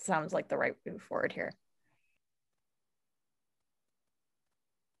sounds like the right move forward here.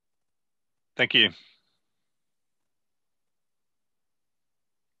 Thank you.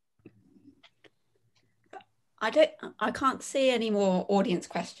 I can't see any more audience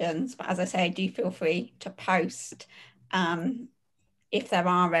questions, but as I say, do feel free to post if there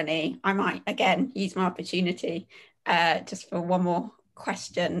are any. I might again use my opportunity just for one more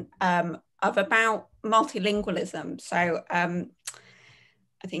question about multilingualism. So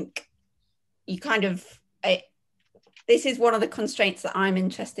I think you kind of, this is one of the constraints that I'm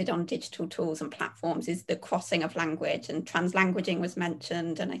interested on digital tools and platforms, is the crossing of language, and translanguaging was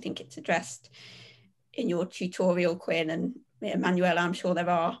mentioned, and I think it's addressed in your tutorial, Quinn, and Emanuela, I'm sure there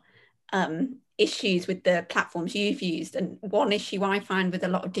are issues with the platforms you've used. And one issue I find with a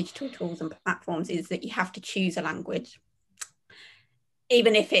lot of digital tools and platforms is that you have to choose a language.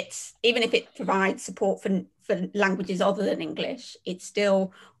 Even if it provides support for languages other than English, it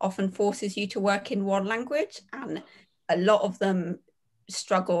still often forces you to work in one language, and a lot of them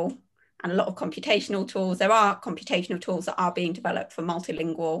struggle. And a lot of computational tools, there are computational tools that are being developed for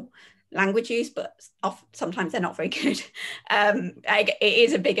multilingual language use, but sometimes they're not very good. It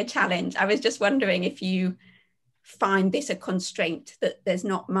is a bigger challenge. I was just wondering if you find this a constraint, that there's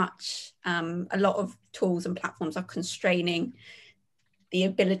not much, a lot of tools and platforms are constraining the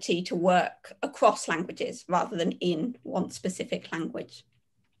ability to work across languages rather than in one specific language.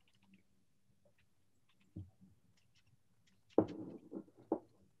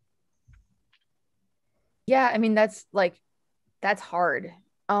 Yeah, I mean, that's hard.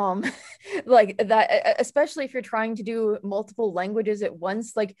 Like that, especially if you're trying to do multiple languages at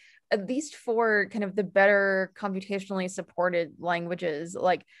once, like at least for kind of the better computationally supported languages,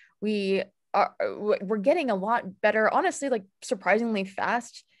 like we we're getting a lot better, honestly, like surprisingly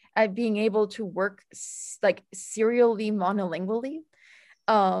fast at being able to work like serially monolingually.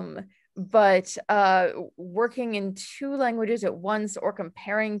 But working in two languages at once or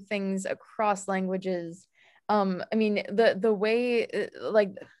comparing things across languages, I mean, the way,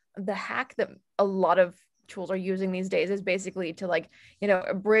 like the hack that a lot of tools are using these days is basically to, like, you know,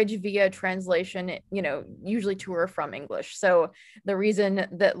 bridge via translation, you know, usually to or from English. So the reason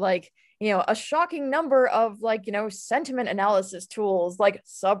that, like, you know, a shocking number of, like, you know, sentiment analysis tools like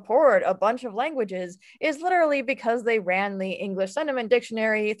support a bunch of languages is literally because they ran the English sentiment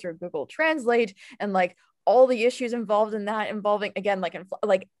dictionary through Google Translate, and like all the issues involved in that, involving, again, like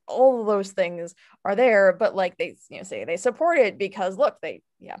all of those things are there, but like they, you know, say they support it because look, they,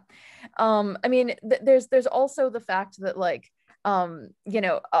 yeah. I mean, there's also the fact that, like, you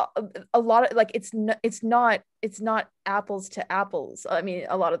know, a lot of, like, it's not apples to apples. I mean,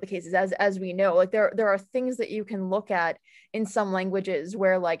 a lot of the cases, as we know, like there are things that you can look at in some languages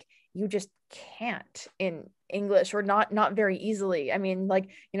where, like, you just can't in English, or not very easily. I mean, like,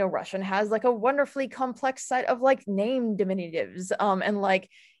 you know, Russian has like a wonderfully complex set of like name diminutives, and like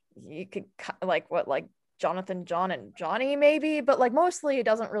you could like what, like Jonathan, John, and Johnny maybe, but like mostly it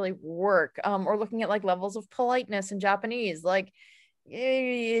doesn't really work. Or looking at like levels of politeness in Japanese, like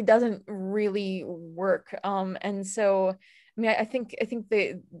it doesn't really work. And so, I mean, I think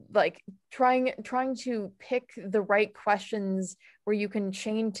they, like, trying to pick the right questions where you can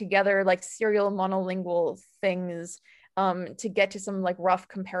chain together like serial monolingual things to get to some like rough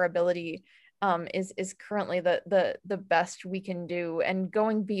comparability is currently the best we can do. And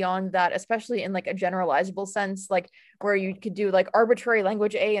going beyond that, especially in like a generalizable sense, like where you could do like arbitrary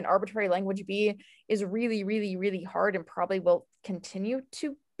language A and arbitrary language B, is really, really, really hard, and probably will continue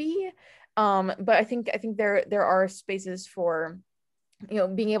to be. But I think there are spaces for, you know,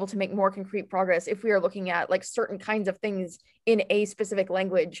 being able to make more concrete progress if we are looking at like certain kinds of things in a specific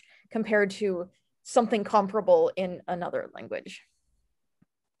language compared to something comparable in another language.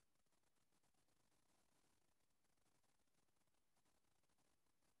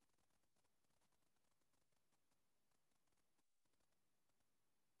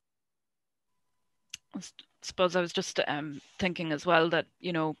 I suppose I was just thinking as well that,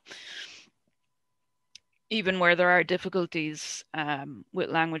 you know, even where there are difficulties with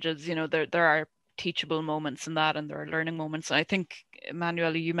languages, you know, there are teachable moments in that, and there are learning moments. And I think,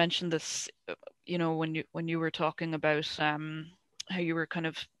 Emanuela, you mentioned this, you know, when you were talking about how you were kind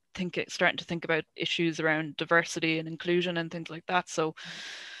of starting to think about issues around diversity and inclusion and things like that. So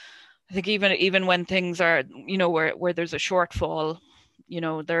I think even when things are, you know, where there's a shortfall, you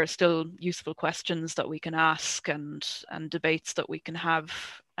know, there are still useful questions that we can ask, and debates that we can have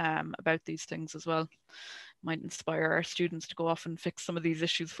about these things as well. Might inspire our students to go off and fix some of these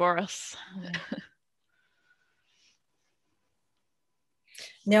issues for us.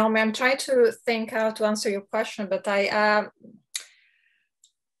 Naomi, I'm trying to think how to answer your question, but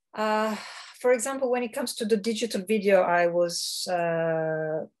for example, when it comes to the digital video, I was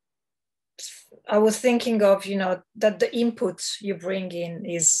thinking of, you know, that the input you bring in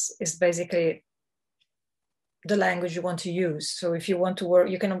is basically the language you want to use. So if you want to work,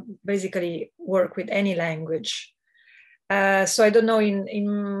 you can basically work with any language. So I don't know,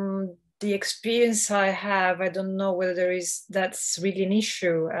 in the experience I have, I don't know whether that's really an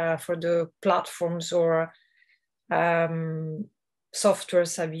issue for the platforms or softwares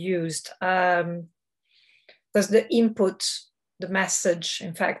I've used. Because the input, the message,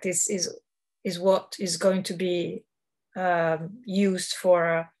 in fact, is what is going to be used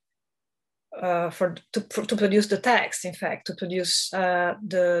to produce the text, in fact, to produce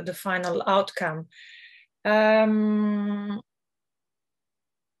the final outcome.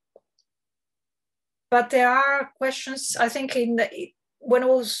 But there are questions, I think, when I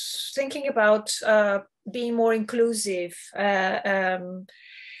was thinking about being more inclusive, I'm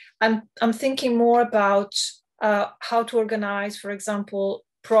thinking more about how to organize, for example,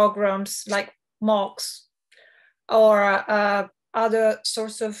 programs like MOOCs or other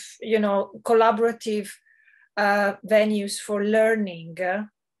sorts of, you know, collaborative venues for learning,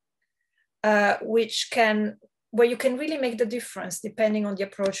 where you can really make the difference depending on the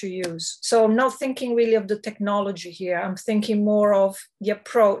approach you use. So I'm not thinking really of the technology here. I'm thinking more of the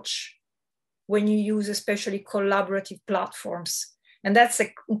approach when you use especially collaborative platforms. And that's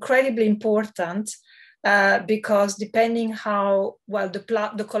incredibly important because depending how well the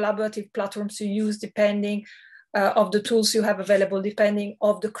collaborative platforms you use, depending of the tools you have available, depending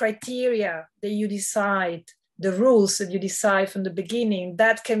of the criteria that you decide, the rules that you decide from the beginning,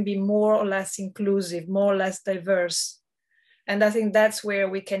 that can be more or less inclusive, more or less diverse. And I think that's where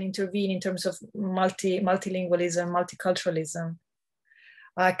we can intervene in terms of multilingualism, multiculturalism.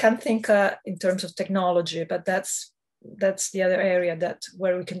 I can't think in terms of technology, but that's the other area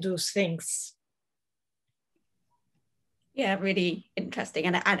where we can do things. Yeah, really interesting.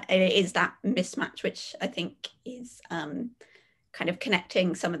 And it is that mismatch, which I think is kind of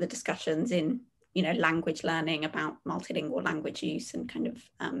connecting some of the discussions in, language learning about multilingual language use and kind of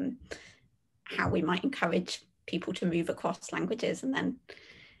how we might encourage people to move across languages and then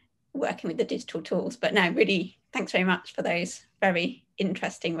working with the digital tools. But no, really, thanks very much for those very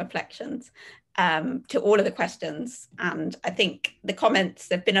interesting reflections to all of the questions. And I think the comments,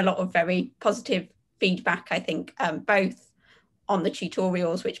 there've been a lot of very positive feedback, I think, both on the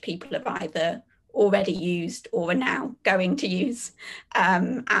tutorials, which people have either already used or are now going to use,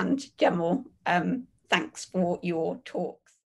 and general thanks for your talk.